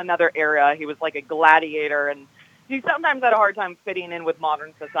was from another era. He was like a gladiator, and he sometimes had a hard time fitting in with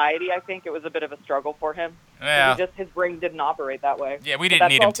modern society. I think it was a bit of a struggle for him. Yeah. His brain didn't operate that way. Yeah, we didn't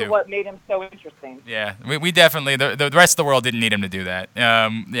need him to. That's also what made him so interesting. Yeah, we definitely, the rest of the world didn't need him to do that.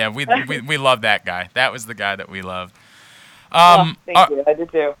 Yeah, we love that guy. That was the guy that we loved. Thank you. I did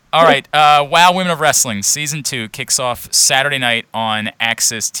too. All right. WoW Women of Wrestling Season 2 kicks off Saturday night on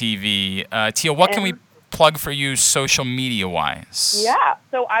Access TV. Teal, what can we plug for you social media-wise? Yeah,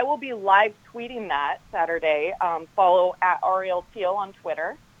 so I will be live tweeting that Saturday. Follow at Ariel Teal on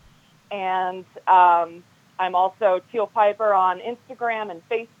Twitter. And I'm also Teal Piper on Instagram and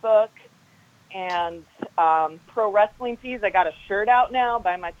Facebook. And Pro Wrestling Tees, I got a shirt out now.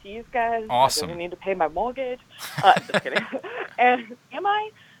 Buy my tees, guys. Awesome. I don't need to pay my mortgage. Just kidding. And am I?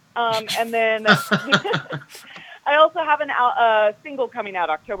 And then I also have a single coming out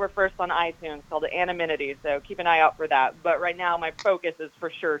October 1st on iTunes called Anonymity, so keep an eye out for that. But right now, my focus is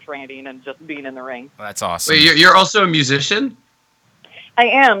for sure training and just being in the ring. Well, that's awesome. Wait, you're also a musician? I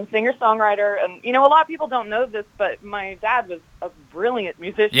am, singer-songwriter, and you know, a lot of people don't know this, but my dad was a brilliant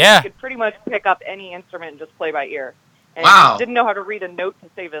musician. Yeah. He could pretty much pick up any instrument and just play by ear. And Wow. He didn't know how to read a note to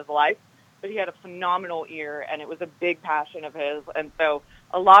save his life, but he had a phenomenal ear, and it was a big passion of his. And so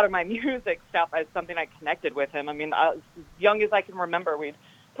a lot of my music stuff is something I connected with him. I mean, as young as I can remember, we'd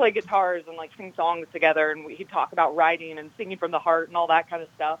play guitars and like sing songs together, and he'd talk about writing and singing from the heart and all that kind of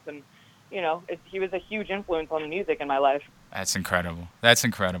stuff. And you know, he was a huge influence on music in my life. That's incredible. That's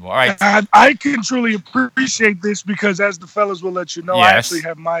incredible. All right. I can truly appreciate this because, as the fellas will let you know, I actually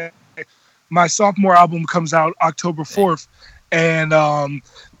have my sophomore album comes out October 4th, and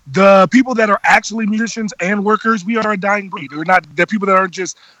the people that are actually musicians and workers, we are a dying breed. We're not the people that aren't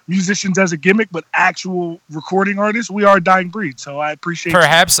just musicians as a gimmick, but actual recording artists. We are a dying breed. So I appreciate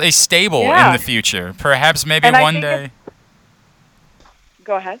perhaps a stable in the future. Perhaps maybe one day.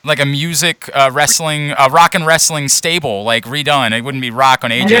 Go ahead. Like a music, wrestling, rock and wrestling stable, like redone. It wouldn't be rock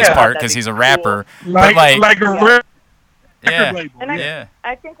on AJ's part because he's a rapper. Cool. But like a record label. And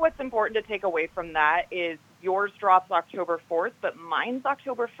I think what's important to take away from that is yours drops October 4th, but mine's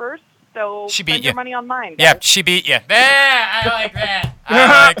October 1st. So She beat spend your you. money on mine. Yeah, guys. she beat you. I like that.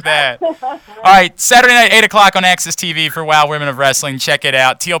 I like that. All right, Saturday night, 8 o'clock on Access TV for WoW Women of Wrestling. Check it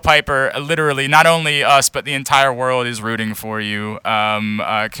out. Teal Piper, literally, not only us, but the entire world is rooting for you.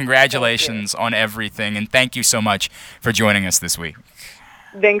 Congratulations on everything, and thank you so much for joining us this week.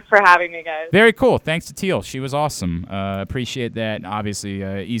 Thanks for having me, guys. Very cool. Thanks to Teal. She was awesome. Appreciate that.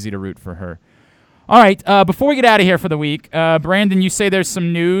 Obviously, easy to root for her. All right, before we get out of here for the week, Brandon, you say there's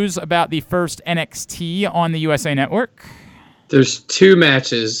some news about the first NXT on the USA Network? There's 2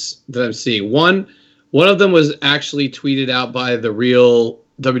 matches that I'm seeing. One of them was actually tweeted out by the real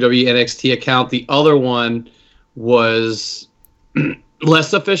WWE NXT account. The other one was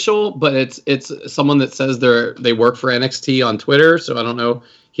less official, but it's someone that says they work for NXT on Twitter, so I don't know.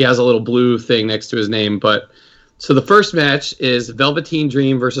 He has a little blue thing next to his name, but so the first match is Velveteen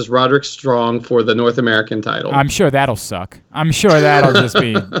Dream versus Roderick Strong for the North American title. I'm sure that'll suck. I'm sure that'll just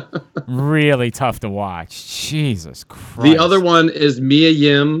be really tough to watch. Jesus Christ. The other one is Mia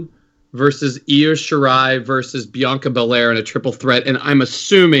Yim versus Io Shirai versus Bianca Belair in a triple threat, and I'm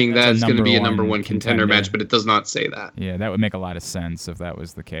assuming that's going to be a number one contender match, but it does not say that. Yeah, that would make a lot of sense if that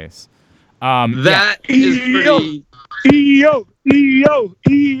was the case. That is pretty... EO.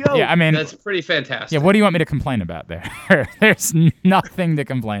 Yeah, I mean... That's pretty fantastic. Yeah, what do you want me to complain about there? There's nothing to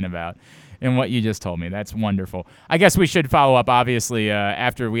complain about in what you just told me. That's wonderful. I guess we should follow up, obviously,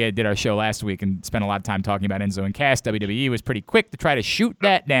 after we did our show last week and spent a lot of time talking about Enzo and Cass. WWE was pretty quick to try to shoot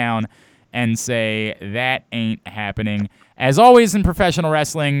that down and say that ain't happening. As always in professional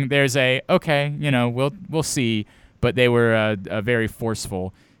wrestling, there's okay, we'll see. But they were very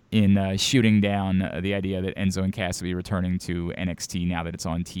forceful in shooting down the idea that Enzo and Cass will be returning to NXT now that it's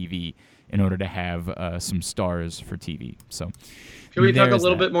on TV in order to have some stars for TV. So, can we talk a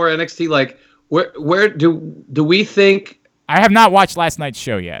little bit more NXT? Like, where do we think? I have not watched last night's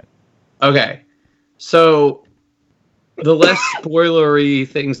show yet. Okay, so the less spoilery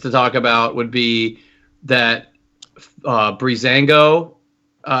things to talk about would be that Breezango,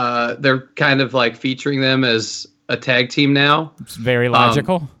 they're kind of like featuring them as a tag team now. It's very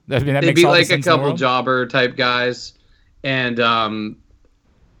logical. That they'd makes be all the like a sense in the couple world. jobber type guys, and I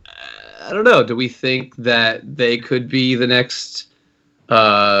don't know. Do we think that they could be the next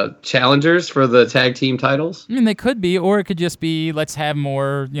challengers for the tag team titles? I mean, they could be, or it could just be let's have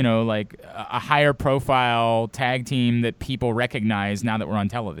more, like a higher profile tag team that people recognize now that we're on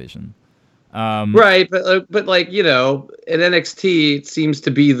television. Right, but like in NXT, it seems to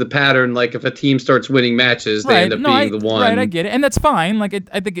be the pattern. Like if a team starts winning matches, they end up being the one. Right, I get it, and that's fine. Like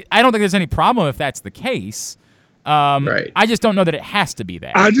I don't think there's any problem if that's the case. Right. I just don't know that it has to be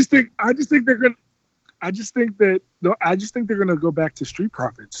that. I just think they're gonna go back to Street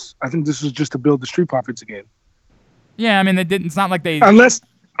Profits. I think this is just to build the Street Profits again. Yeah, I mean they didn't. It's not like they unless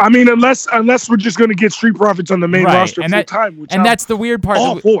we're just going to get Street Profits on the main roster full time. That's the weird part.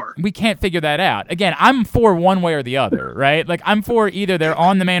 All for. We can't figure that out. Again, I'm for one way or the other, right? Like I'm for either they're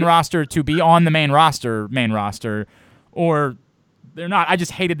on the main roster to be on the main roster, or they're not. I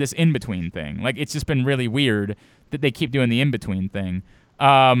just hated this in between thing. Like it's just been really weird that they keep doing the in between thing.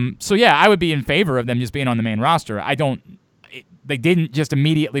 So yeah, I would be in favor of them just being on the main roster. They didn't just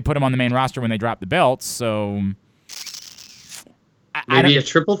immediately put them on the main roster when they dropped the belts, so. Maybe a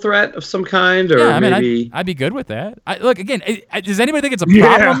triple threat of some kind, or yeah, I mean, maybe I'd be good with that. Look, again, does anybody think it's a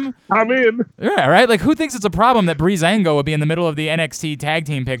problem? Yeah, I'm in. Yeah, right. Like, who thinks it's a problem that Breezango would be in the middle of the NXT tag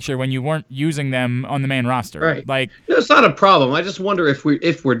team picture when you weren't using them on the main roster? Right. Like, it's not a problem. I just wonder if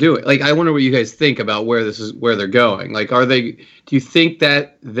we're doing. Like, I wonder what you guys think about where they're going. Like, do you think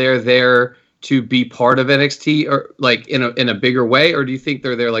that they're there to be part of NXT, or like in a bigger way, or do you think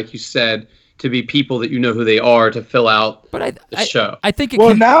they're there, like you said, to be people that you know who they are to fill out the show? I think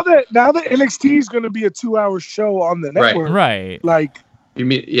now that NXT is going to be a 2-hour show on the network, right? Like you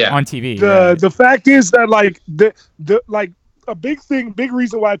mean on TV. The fact is that like the a big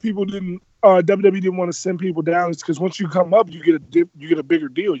reason why people didn't WWE didn't want to send people down is because once you come up, you get a bigger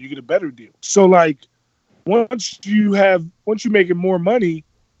deal, you get a better deal. So like once you making more money,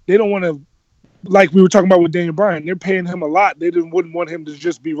 they don't want to. Like we were talking about with Daniel Bryan, they're paying him a lot. They wouldn't want him to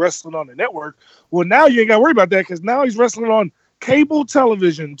just be wrestling on the network. Well, now you ain't got to worry about that because now he's wrestling on cable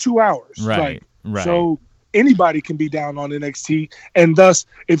television 2 hours. Right. So anybody can be down on NXT. And thus,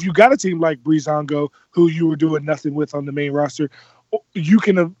 if you got a team like Breezango, who you were doing nothing with on the main roster, you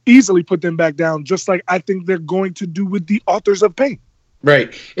can easily put them back down, just like I think they're going to do with the Authors of Pain.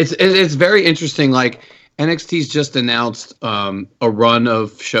 Right. It's very interesting. Like, NXT's just announced a run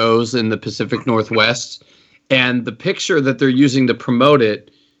of shows in the Pacific Northwest, and the picture that they're using to promote it,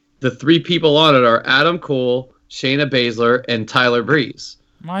 the 3 people on it are Adam Cole, Shayna Baszler, and Tyler Breeze.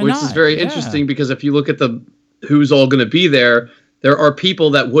 which is very interesting because if you look at who's all going to be there are people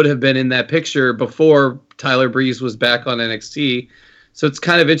that would have been in that picture before Tyler Breeze was back on NXT. So it's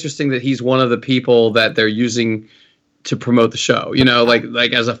kind of interesting that he's one of the people that they're using to promote the show,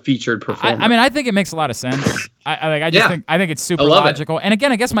 like as a featured performer. I mean, I think it makes a lot of sense. I think it's super logical. And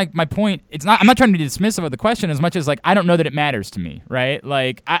again, I guess my point, I'm not trying to be dismissive of the question as much as like I don't know that it matters to me, right?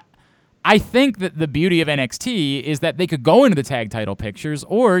 Like I think that the beauty of NXT is that they could go into the tag title pictures,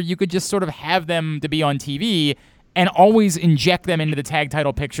 or you could just sort of have them to be on TV and always inject them into the tag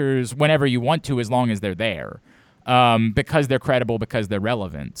title pictures whenever you want to, as long as they're there, because they're credible, because they're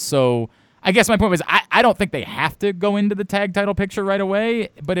relevant. So I guess my point was I don't think they have to go into the tag title picture right away,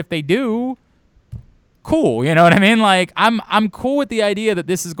 but if they do, cool. You know what I mean? Like I'm cool with the idea that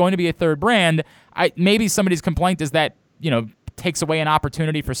this is going to be a third brand. Maybe somebody's complaint is that, takes away an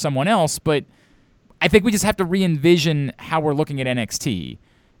opportunity for someone else, but I think we just have to re-envision how we're looking at NXT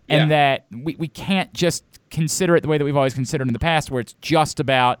and that we can't just consider it the way that we've always considered in the past, where it's just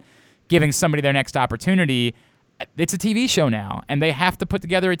about giving somebody their next opportunity. It's a TV show now, and they have to put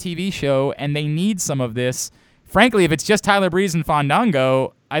together a TV show, and they need some of this. Frankly, if it's just Tyler Breeze and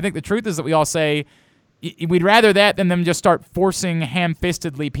Fandango, I think the truth is that we all say we'd rather that than them just start forcing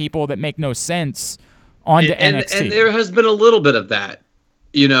ham-fistedly people that make no sense onto NXT. And there has been a little bit of that,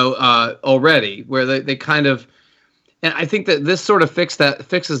 already, where they kind of, and I think that this sort of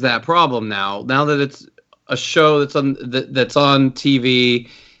fixes that problem now that it's a show that's on TV,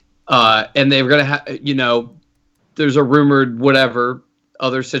 and they're gonna have, there's a rumored whatever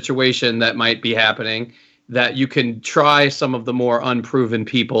other situation that might be happening that you can try some of the more unproven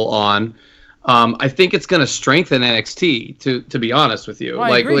people on. I think it's going to strengthen NXT, to be honest with you.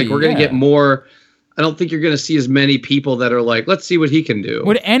 Well, we're going to get more. I don't think you're going to see as many people that are like, let's see what he can do.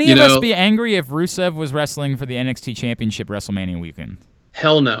 Would any of us be angry if Rusev was wrestling for the NXT Championship WrestleMania weekend?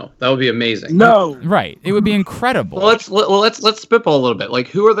 Hell no. That would be amazing. No. Right. It would be incredible. Well, let's spitball a little bit. Like,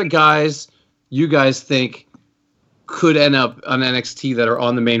 who are the guys you guys think could end up on NXT that are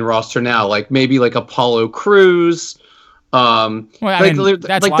on the main roster now? Like maybe like Apollo Crews. Well, I mean,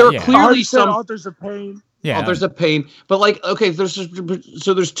 there are clearly some Authors of Pain. Yeah, Authors of Pain. But like, okay, there's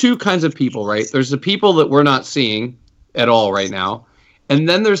two kinds of people, right? There's the people that we're not seeing at all right now, and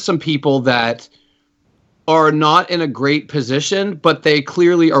then there's some people that are not in a great position, but they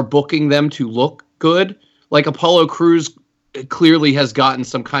clearly are booking them to look good. Like Apollo Crews clearly has gotten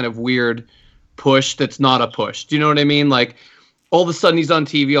some kind of weird push that's not a push. Do you know what I mean? Like, all of a sudden he's on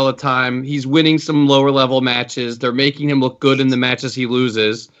TV all the time. He's winning some lower level matches. They're making him look good in the matches he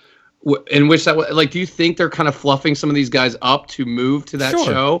loses. In which do you think they're kind of fluffing some of these guys up to move to that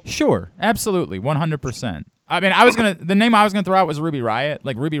show? Sure, absolutely, 100%. I mean, the name I was gonna throw out was Ruby Riott.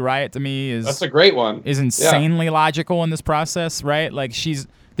 Like Ruby Riott to me that's a great one. Is insanely logical in this process, right? Like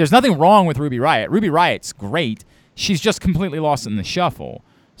there's nothing wrong with Ruby Riott. Ruby Riott's great. She's just completely lost in the shuffle.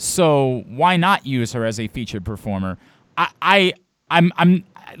 So why not use her as a featured performer? I'm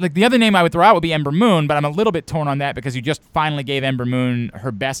like, the other name I would throw out would be Ember Moon, but I'm a little bit torn on that because you just finally gave Ember Moon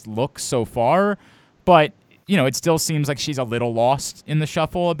her best look so far. But, it still seems like she's a little lost in the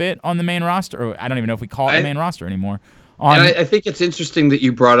shuffle a bit on the main roster. Or I don't even know if we call it the main roster anymore. And I think it's interesting that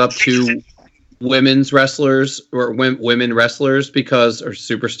you brought up two women's wrestlers or women wrestlers or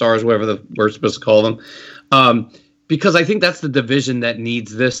superstars, whatever we're supposed to call them. Because I think that's the division that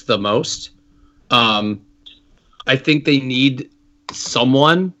needs this the most. I think they need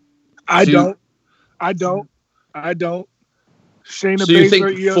someone. I don't. Shayna so you Baszler,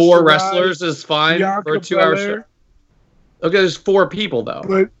 think four wrestlers is fine for a 2-hour show? Okay, there's four people though.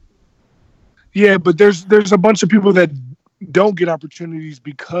 But there's a bunch of people that don't get opportunities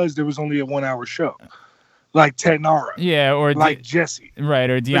because there was only a 1-hour show, like Tanara. Yeah, or like Jessie. Right,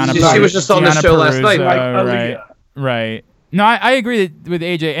 or Deanna. She was just on the show last night. Right. No, I agree with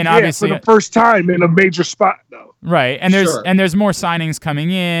AJ, and obviously for the first time in a major spot though. Right, and there's more signings coming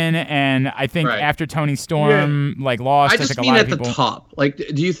in, and I think after Tony Storm lost, I just mean at the top. Like,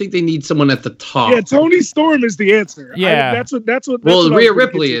 do you think they need someone at the top? Yeah, Tony Storm is the answer. Yeah, that's what. Well, Rhea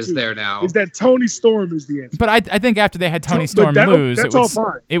Ripley is there now. Is that Tony Storm is the answer? But I think after they had Tony Storm lose,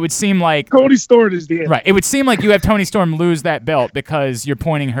 it would seem like Tony Storm is the answer. Right, it would seem like you have Tony Storm lose that belt because you're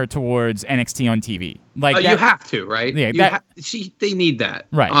pointing her towards NXT on TV. Like you have to, right? Yeah, they need that.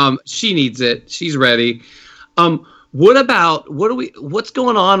 Right. She needs it. She's ready. What's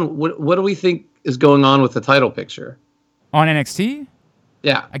going on? What do we think is going on with the title picture on NXT?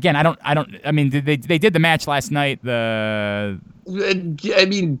 Yeah. Again, I mean, they did the match last night. I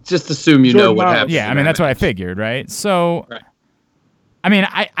mean, just assume you know what happened. Yeah, I mean that's what I figured, right? So, I mean,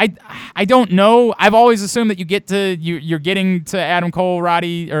 I don't know. I've always assumed that you're getting to Adam Cole,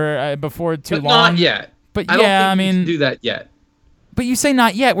 Roddy, or before too but long. Not yet. But I don't think you can do that yet. But you say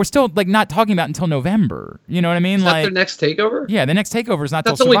not yet. We're still not talking about until November. You know what I mean? Is that their next takeover? Yeah, the next takeover is not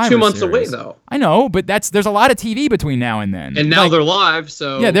till That's only Survivor 2 months Series. away, though. I know, but there's a lot of TV between now and then. And now they're live,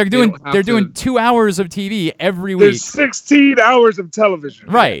 so yeah, they're doing 2 hours of TV every week. There's 16 hours of television.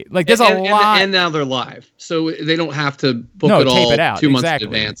 Right, there's a lot. And now they're live, so they don't have to book tape all it out. 2 months Exactly.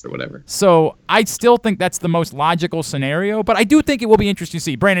 in advance or whatever. So I still think that's the most logical scenario, but I do think it will be interesting to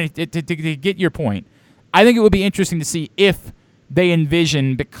see. Brandon, to get your point, I think it would be interesting to see if they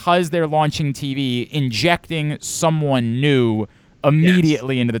envision, because they're launching TV, injecting someone new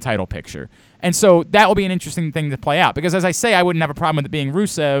immediately into the title picture. And so that will be an interesting thing to play out, because as I say, I wouldn't have a problem with it being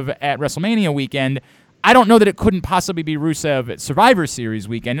Rusev at WrestleMania weekend. I don't know that it couldn't possibly be Rusev at Survivor Series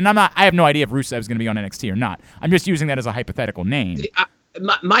weekend, and I have no idea if Rusev's going to be on NXT or not. I'm just using that as a hypothetical name.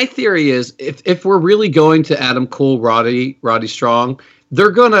 My theory is if we're really going to Adam Cole, Roddy Strong, they're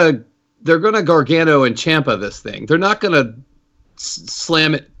gonna Gargano and Ciampa this thing. They're not gonna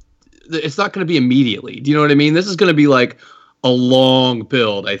slam it. It's not going to be immediately. Do you know what I mean? This is going to be like a long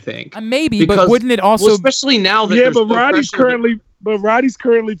build, I think. Maybe, but wouldn't it also? Well, especially now that but Roddy's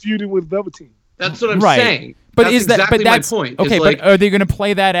currently feuding with Velveteen. That's what I'm saying. But that's exactly my point. Okay, but are they going to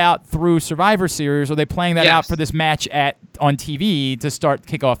play that out through Survivor Series? Or are they playing that out for this match on TV to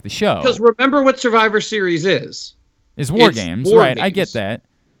kick off the show? Because remember what Survivor Series is. It's War Games, right? I get that.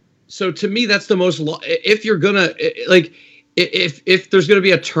 So to me, that's the most. If you're gonna if there's going to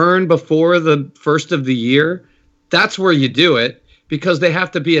be a turn before the first of the year, that's where you do it, because they have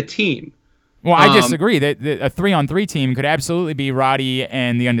to be a team. Well, I disagree. That a 3-on-3 team could absolutely be Roddy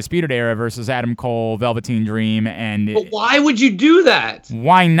and the Undisputed Era versus Adam Cole, Velveteen Dream, and. But why would you do that?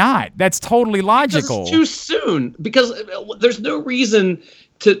 Why not? That's totally logical. Because it's too soon. Because there's no reason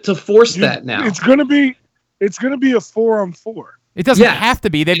to force that now. It's gonna be a 4-on-4. It doesn't have to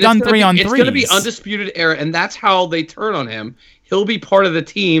be. They've done 3-on-3s. It's going to be Undisputed Era, and that's how they turn on him. He'll be part of the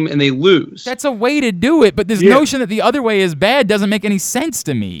team, and they lose. That's a way to do it, but this notion that the other way is bad doesn't make any sense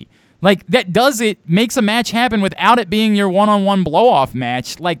to me. Makes a match happen without it being your one-on-one blow-off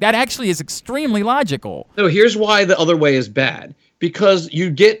match. That actually is extremely logical. No, here's why the other way is bad. Because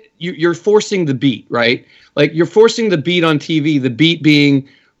you're forcing the beat, right? You're forcing the beat on TV, the beat being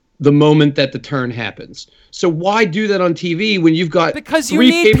the moment that the turn happens. So why do that on TV when you've got because you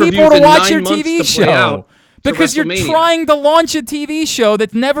need people to watch your TV show. Because you're trying to launch a TV show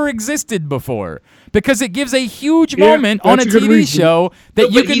that never existed before. Because it gives a huge moment on a TV show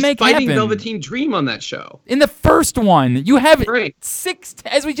that you can make happen. He's fighting Velveteen Dream on that show. In the first one, you have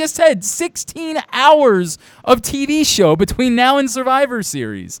as we just said, 16 hours of TV show between now and Survivor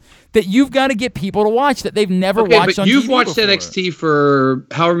Series that you've got to get people to watch that they've never watched on TV you've watched before. NXT for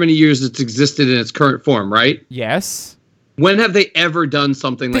however many years it's existed in its current form, right? Yes. When have they ever done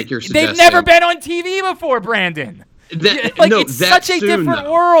something like you're suggesting? They've never been on TV before, Brandon. It's such a different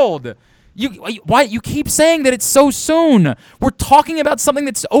world. You keep saying that it's so soon? We're talking about something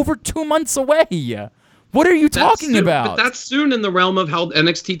that's over 2 months away. What are you talking about? But that's soon in the realm of how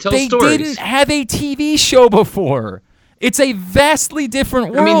NXT tells stories. They didn't have a TV show before. It's a vastly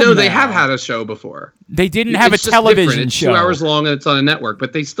different world. They have had a show before. They didn't have a television it's show. It's 2 hours long and it's on a network,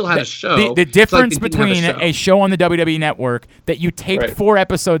 but they still had a show. The difference between a show on the WWE Network that you taped 4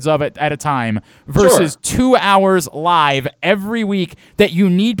 episodes of it at a time versus 2 hours live every week that you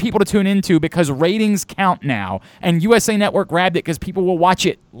need people to tune into because ratings count now, and USA Network grabbed it because people will watch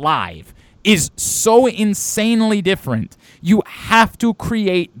it live, is so insanely different. You have to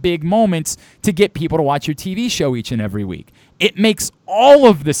create big moments to get people to watch your TV show each and every week. It makes all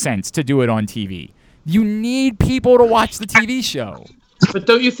of the sense to do it on TV. You need people to watch the TV show. But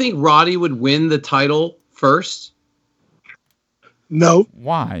don't you think Roddy would win the title first? No.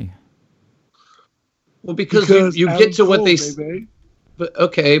 Why? Well, because you get to what they... But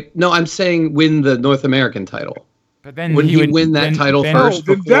okay, no, I'm saying win the North American title. But then would he win that title first?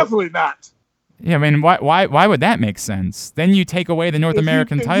 No, definitely not. Yeah, I mean, why would that make sense? Then you take away the North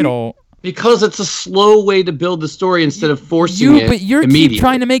American title. Because it's a slow way to build the story instead of forcing it. But you're keep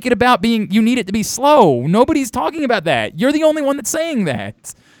trying to make it about you need it to be slow. Nobody's talking about that. You're the only one that's saying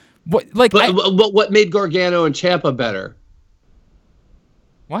that. What made Gargano and Ciampa better?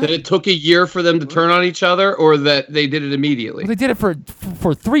 What? That it took a year for them to turn on each other, or that they did it immediately? Well, they did it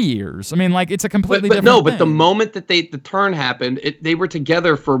for 3 years. I mean, it's a completely different thing. But the moment that the turn happened, they were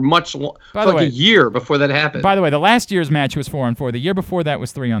together for a year before that happened. By the way, the last year's match was 4-on-4. The year before that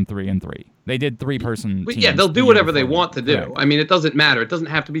was 3-on-3 and 3. They did 3-person teams. Yeah, they'll do whatever they want to do. Correct. I mean, it doesn't matter. It doesn't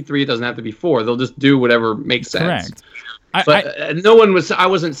have to be 3. It doesn't have to be 4. They'll just do whatever makes sense. Correct. No one was. I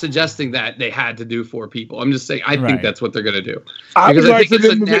wasn't suggesting that they had to do 4 people. I'm just saying I think that's what they're gonna do.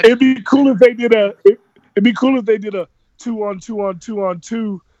 It'd be cool if they did a. It'd be cool if they did a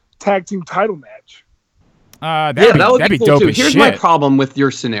 2-on-2 tag team title match. That would be cool dope too. as Here's shit. my problem with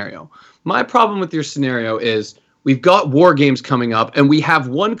your scenario. My problem with your scenario is we've got War Games coming up, and we have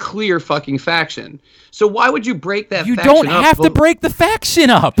one clear fucking faction. So why would you break that You faction up? don't have to break the faction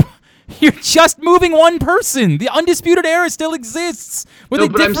up. You're just moving one person. The Undisputed Era still exists with a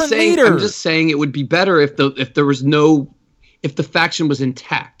different leader. I'm just saying it would be better if the faction was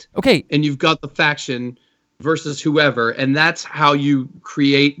intact. Okay. And you've got the faction versus whoever, and that's how you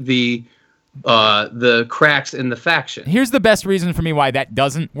create the cracks in the faction. Here's the best reason for me why that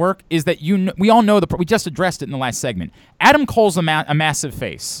doesn't work is that we all know we just addressed it in the last segment. Adam Cole's a massive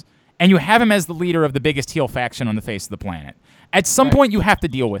face, and you have him as the leader of the biggest heel faction on the face of the planet. At some point, you have to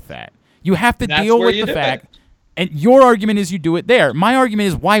deal with that. You have to deal with the fact, and your argument is you do it there. My argument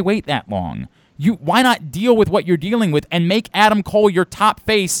is why wait that long? Why not deal with what you're dealing with and make Adam Cole your top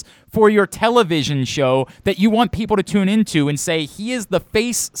face for your television show that you want people to tune into and say he is the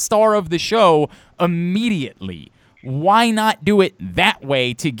face star of the show immediately? Why not do it that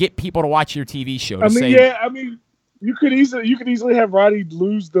way to get people to watch your TV show? You could easily have Roddy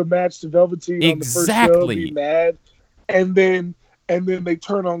lose the match to Velveteen on the first show, be mad, and then they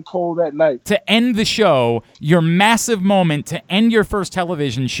turn on Cole that night. To end the show, your massive moment to end your first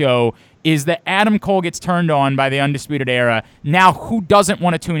television show is that Adam Cole gets turned on by the Undisputed Era. Now, who doesn't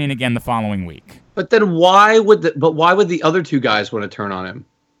want to tune in again the following week? But then why would the other 2 guys want to turn on him?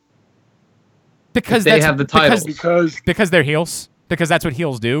 Because they have the titles. Because they're heels. Because that's what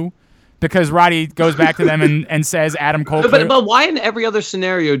heels do. Because Roddy goes back to them and says Adam Cole. But why in every other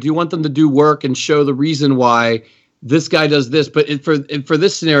scenario do you want them to do work and show the reason why this guy does this? But for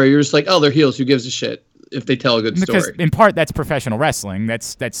this scenario, you're just like, oh, they're heels. Who gives a shit if they tell a good story? Because in part, that's professional wrestling.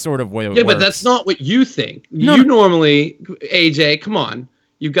 That's sort of what it works. Yeah, but that's not what you think. Normally, AJ, come on.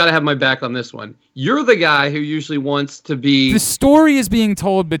 You've got to have my back on this one. You're the guy who usually wants to be... The story is being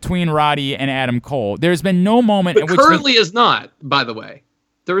told between Roddy and Adam Cole. There's been no moment in which... currently is not, by the way.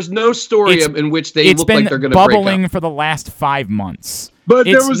 There is no story in which they look like they're going to break up. It's been bubbling for the last 5 months. But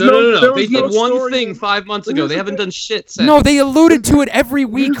there was no. They did one thing 5 months ago. They haven't done shit since. No, they alluded to it every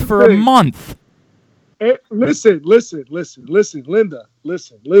week for a month. Listen, Linda.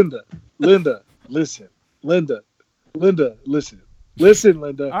 Listen,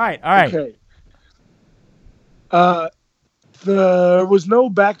 Linda. All right. Okay. There was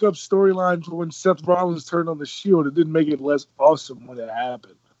no backup storyline for when Seth Rollins turned on the Shield. It didn't make it less awesome when it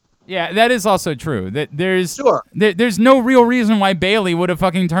happened. Yeah, that is also true. That there's no real reason why Bayley would have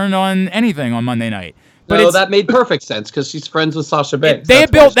fucking turned on anything on Monday night. But that made perfect sense because she's friends with Sasha Banks. They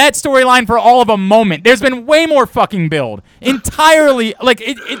have built that storyline for all of a moment. There's been way more fucking build. Entirely,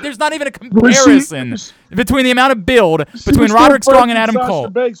 there's not even a comparison between the amount of build between Roderick Strong and Adam Cole.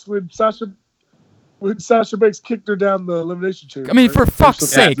 When Sasha Banks kicked her down the elimination chamber. I mean, for fuck's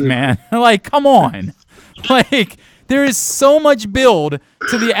sake, man. Come on. There is so much build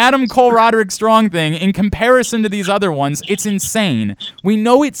to the Adam Cole Roderick Strong thing in comparison to these other ones. It's insane. We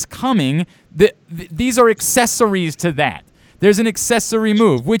know it's coming. These are accessories to that. There's an accessory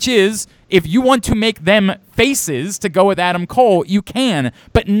move, which is if you want to make them faces to go with Adam Cole, you can.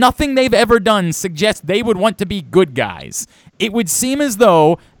 But nothing they've ever done suggests they would want to be good guys. It would seem as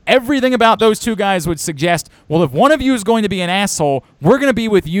though everything about those 2 guys would suggest, well, if one of you is going to be an asshole, we're going to be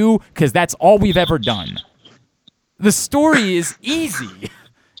with you because that's all we've ever done. The story is easy.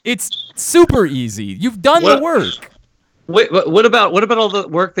 It's super easy. You've done the work. Wait, what about all the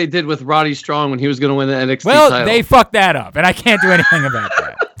work they did with Roddy Strong when he was going to win the NXT title? Well, they fucked that up, and I can't do anything about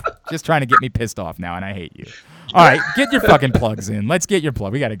that. Just trying to get me pissed off now, and I hate you. All right, get your fucking plugs in. Let's get your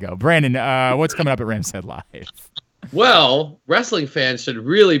plug. We got to go. Brandon, what's coming up at Ramshead Live? Well, wrestling fans should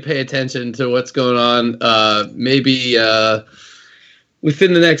really pay attention to what's going on. Maybe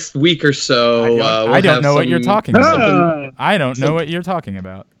within the next week or so. I don't know what you're talking about. I don't know what you're talking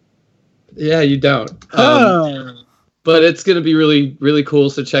about. Yeah, you don't. But it's going to be really, really cool.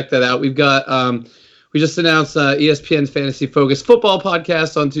 So check that out. We've got, we just announced ESPN's Fantasy Focus Football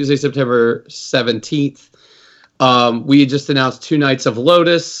Podcast on Tuesday, September 17th. We just announced 2 nights of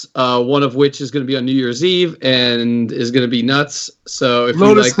Lotus, one of which is going to be on New Year's Eve and is going to be nuts. So if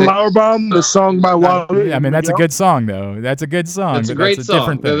Lotus you like Flower Bomb, the song by Wally. I mean, that's a good song, though. That's a good song. It's a great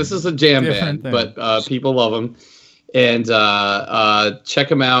song. This is a jam band, but people love them. And check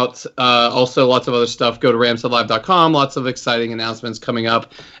them out. Also, lots of other stuff. Go to ramsheadlive.com. Lots of exciting announcements coming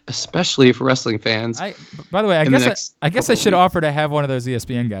up, especially for wrestling fans. By the way, I guess I should offer to have one of those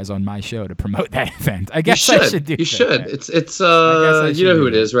ESPN guys on my show to promote that event. I guess I should do that. You should. It's you know who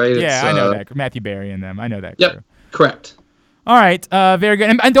it is, right? Yeah, I know that. Matthew Berry and them. I know that. Yep, crew. correct. All right, very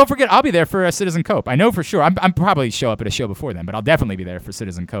good. And don't forget, I'll be there for Citizen Cope. I know for sure. I'm probably show up at a show before then, but I'll definitely be there for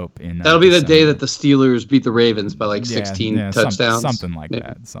Citizen Cope. That'll be the day that the Steelers beat the Ravens by like 16 touchdowns. Something like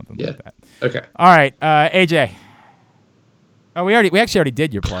that. Something like that. Okay. All right, AJ. Oh, we actually already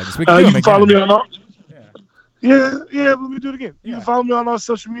did your plugs. We can do you them can follow again. me on all. Yeah, let me do it again. You can follow me on all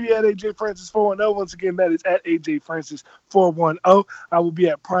social media at AJ Francis 410. Once again, that is at AJ Francis 410. I will be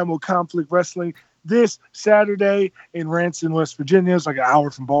at Primal Conflict Wrestling this Saturday in Ranson, West Virginia. It's like an hour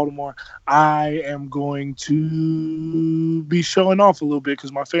from Baltimore. I am going to be showing off a little bit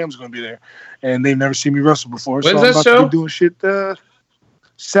because my family's going to be there, and they've never seen me wrestle before. When's so I'm that about show? to be doing shit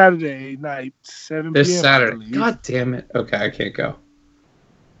Saturday night, 7 This p.m. Saturday. God damn it. Okay, I can't go.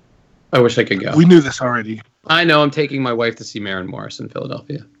 I wish I could go. We knew this already. I know. I'm taking my wife to see Maren Morris in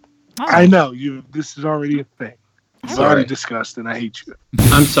Philadelphia. Oh. I know you. This is already a thing. It's Sorry. already discussed, and I hate you.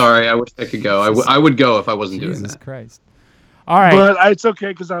 I'm sorry. I wish I could go. I would go if I wasn't doing Jesus that. Christ. All right. But it's okay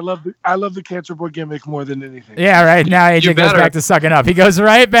because I love the Cancer Boy gimmick more than anything. Yeah, right. Now AJ You goes better. back to sucking up. He goes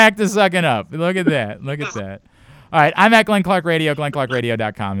right back to sucking up. Look at that. Look at that. All right. I'm at Glenn Clark Radio.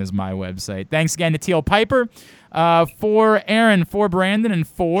 GlennClarkRadio.com is my website. Thanks again to Teal Piper, for Aaron, for Brandon, and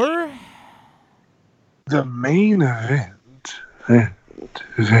for The main event. There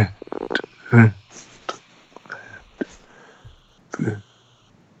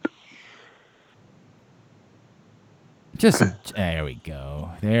we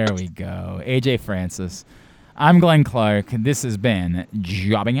go. There we go. AJ Francis. I'm Glenn Clark. This has been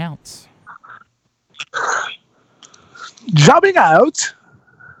Jobbing Out. Jobbing out.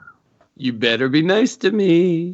 You better be nice to me.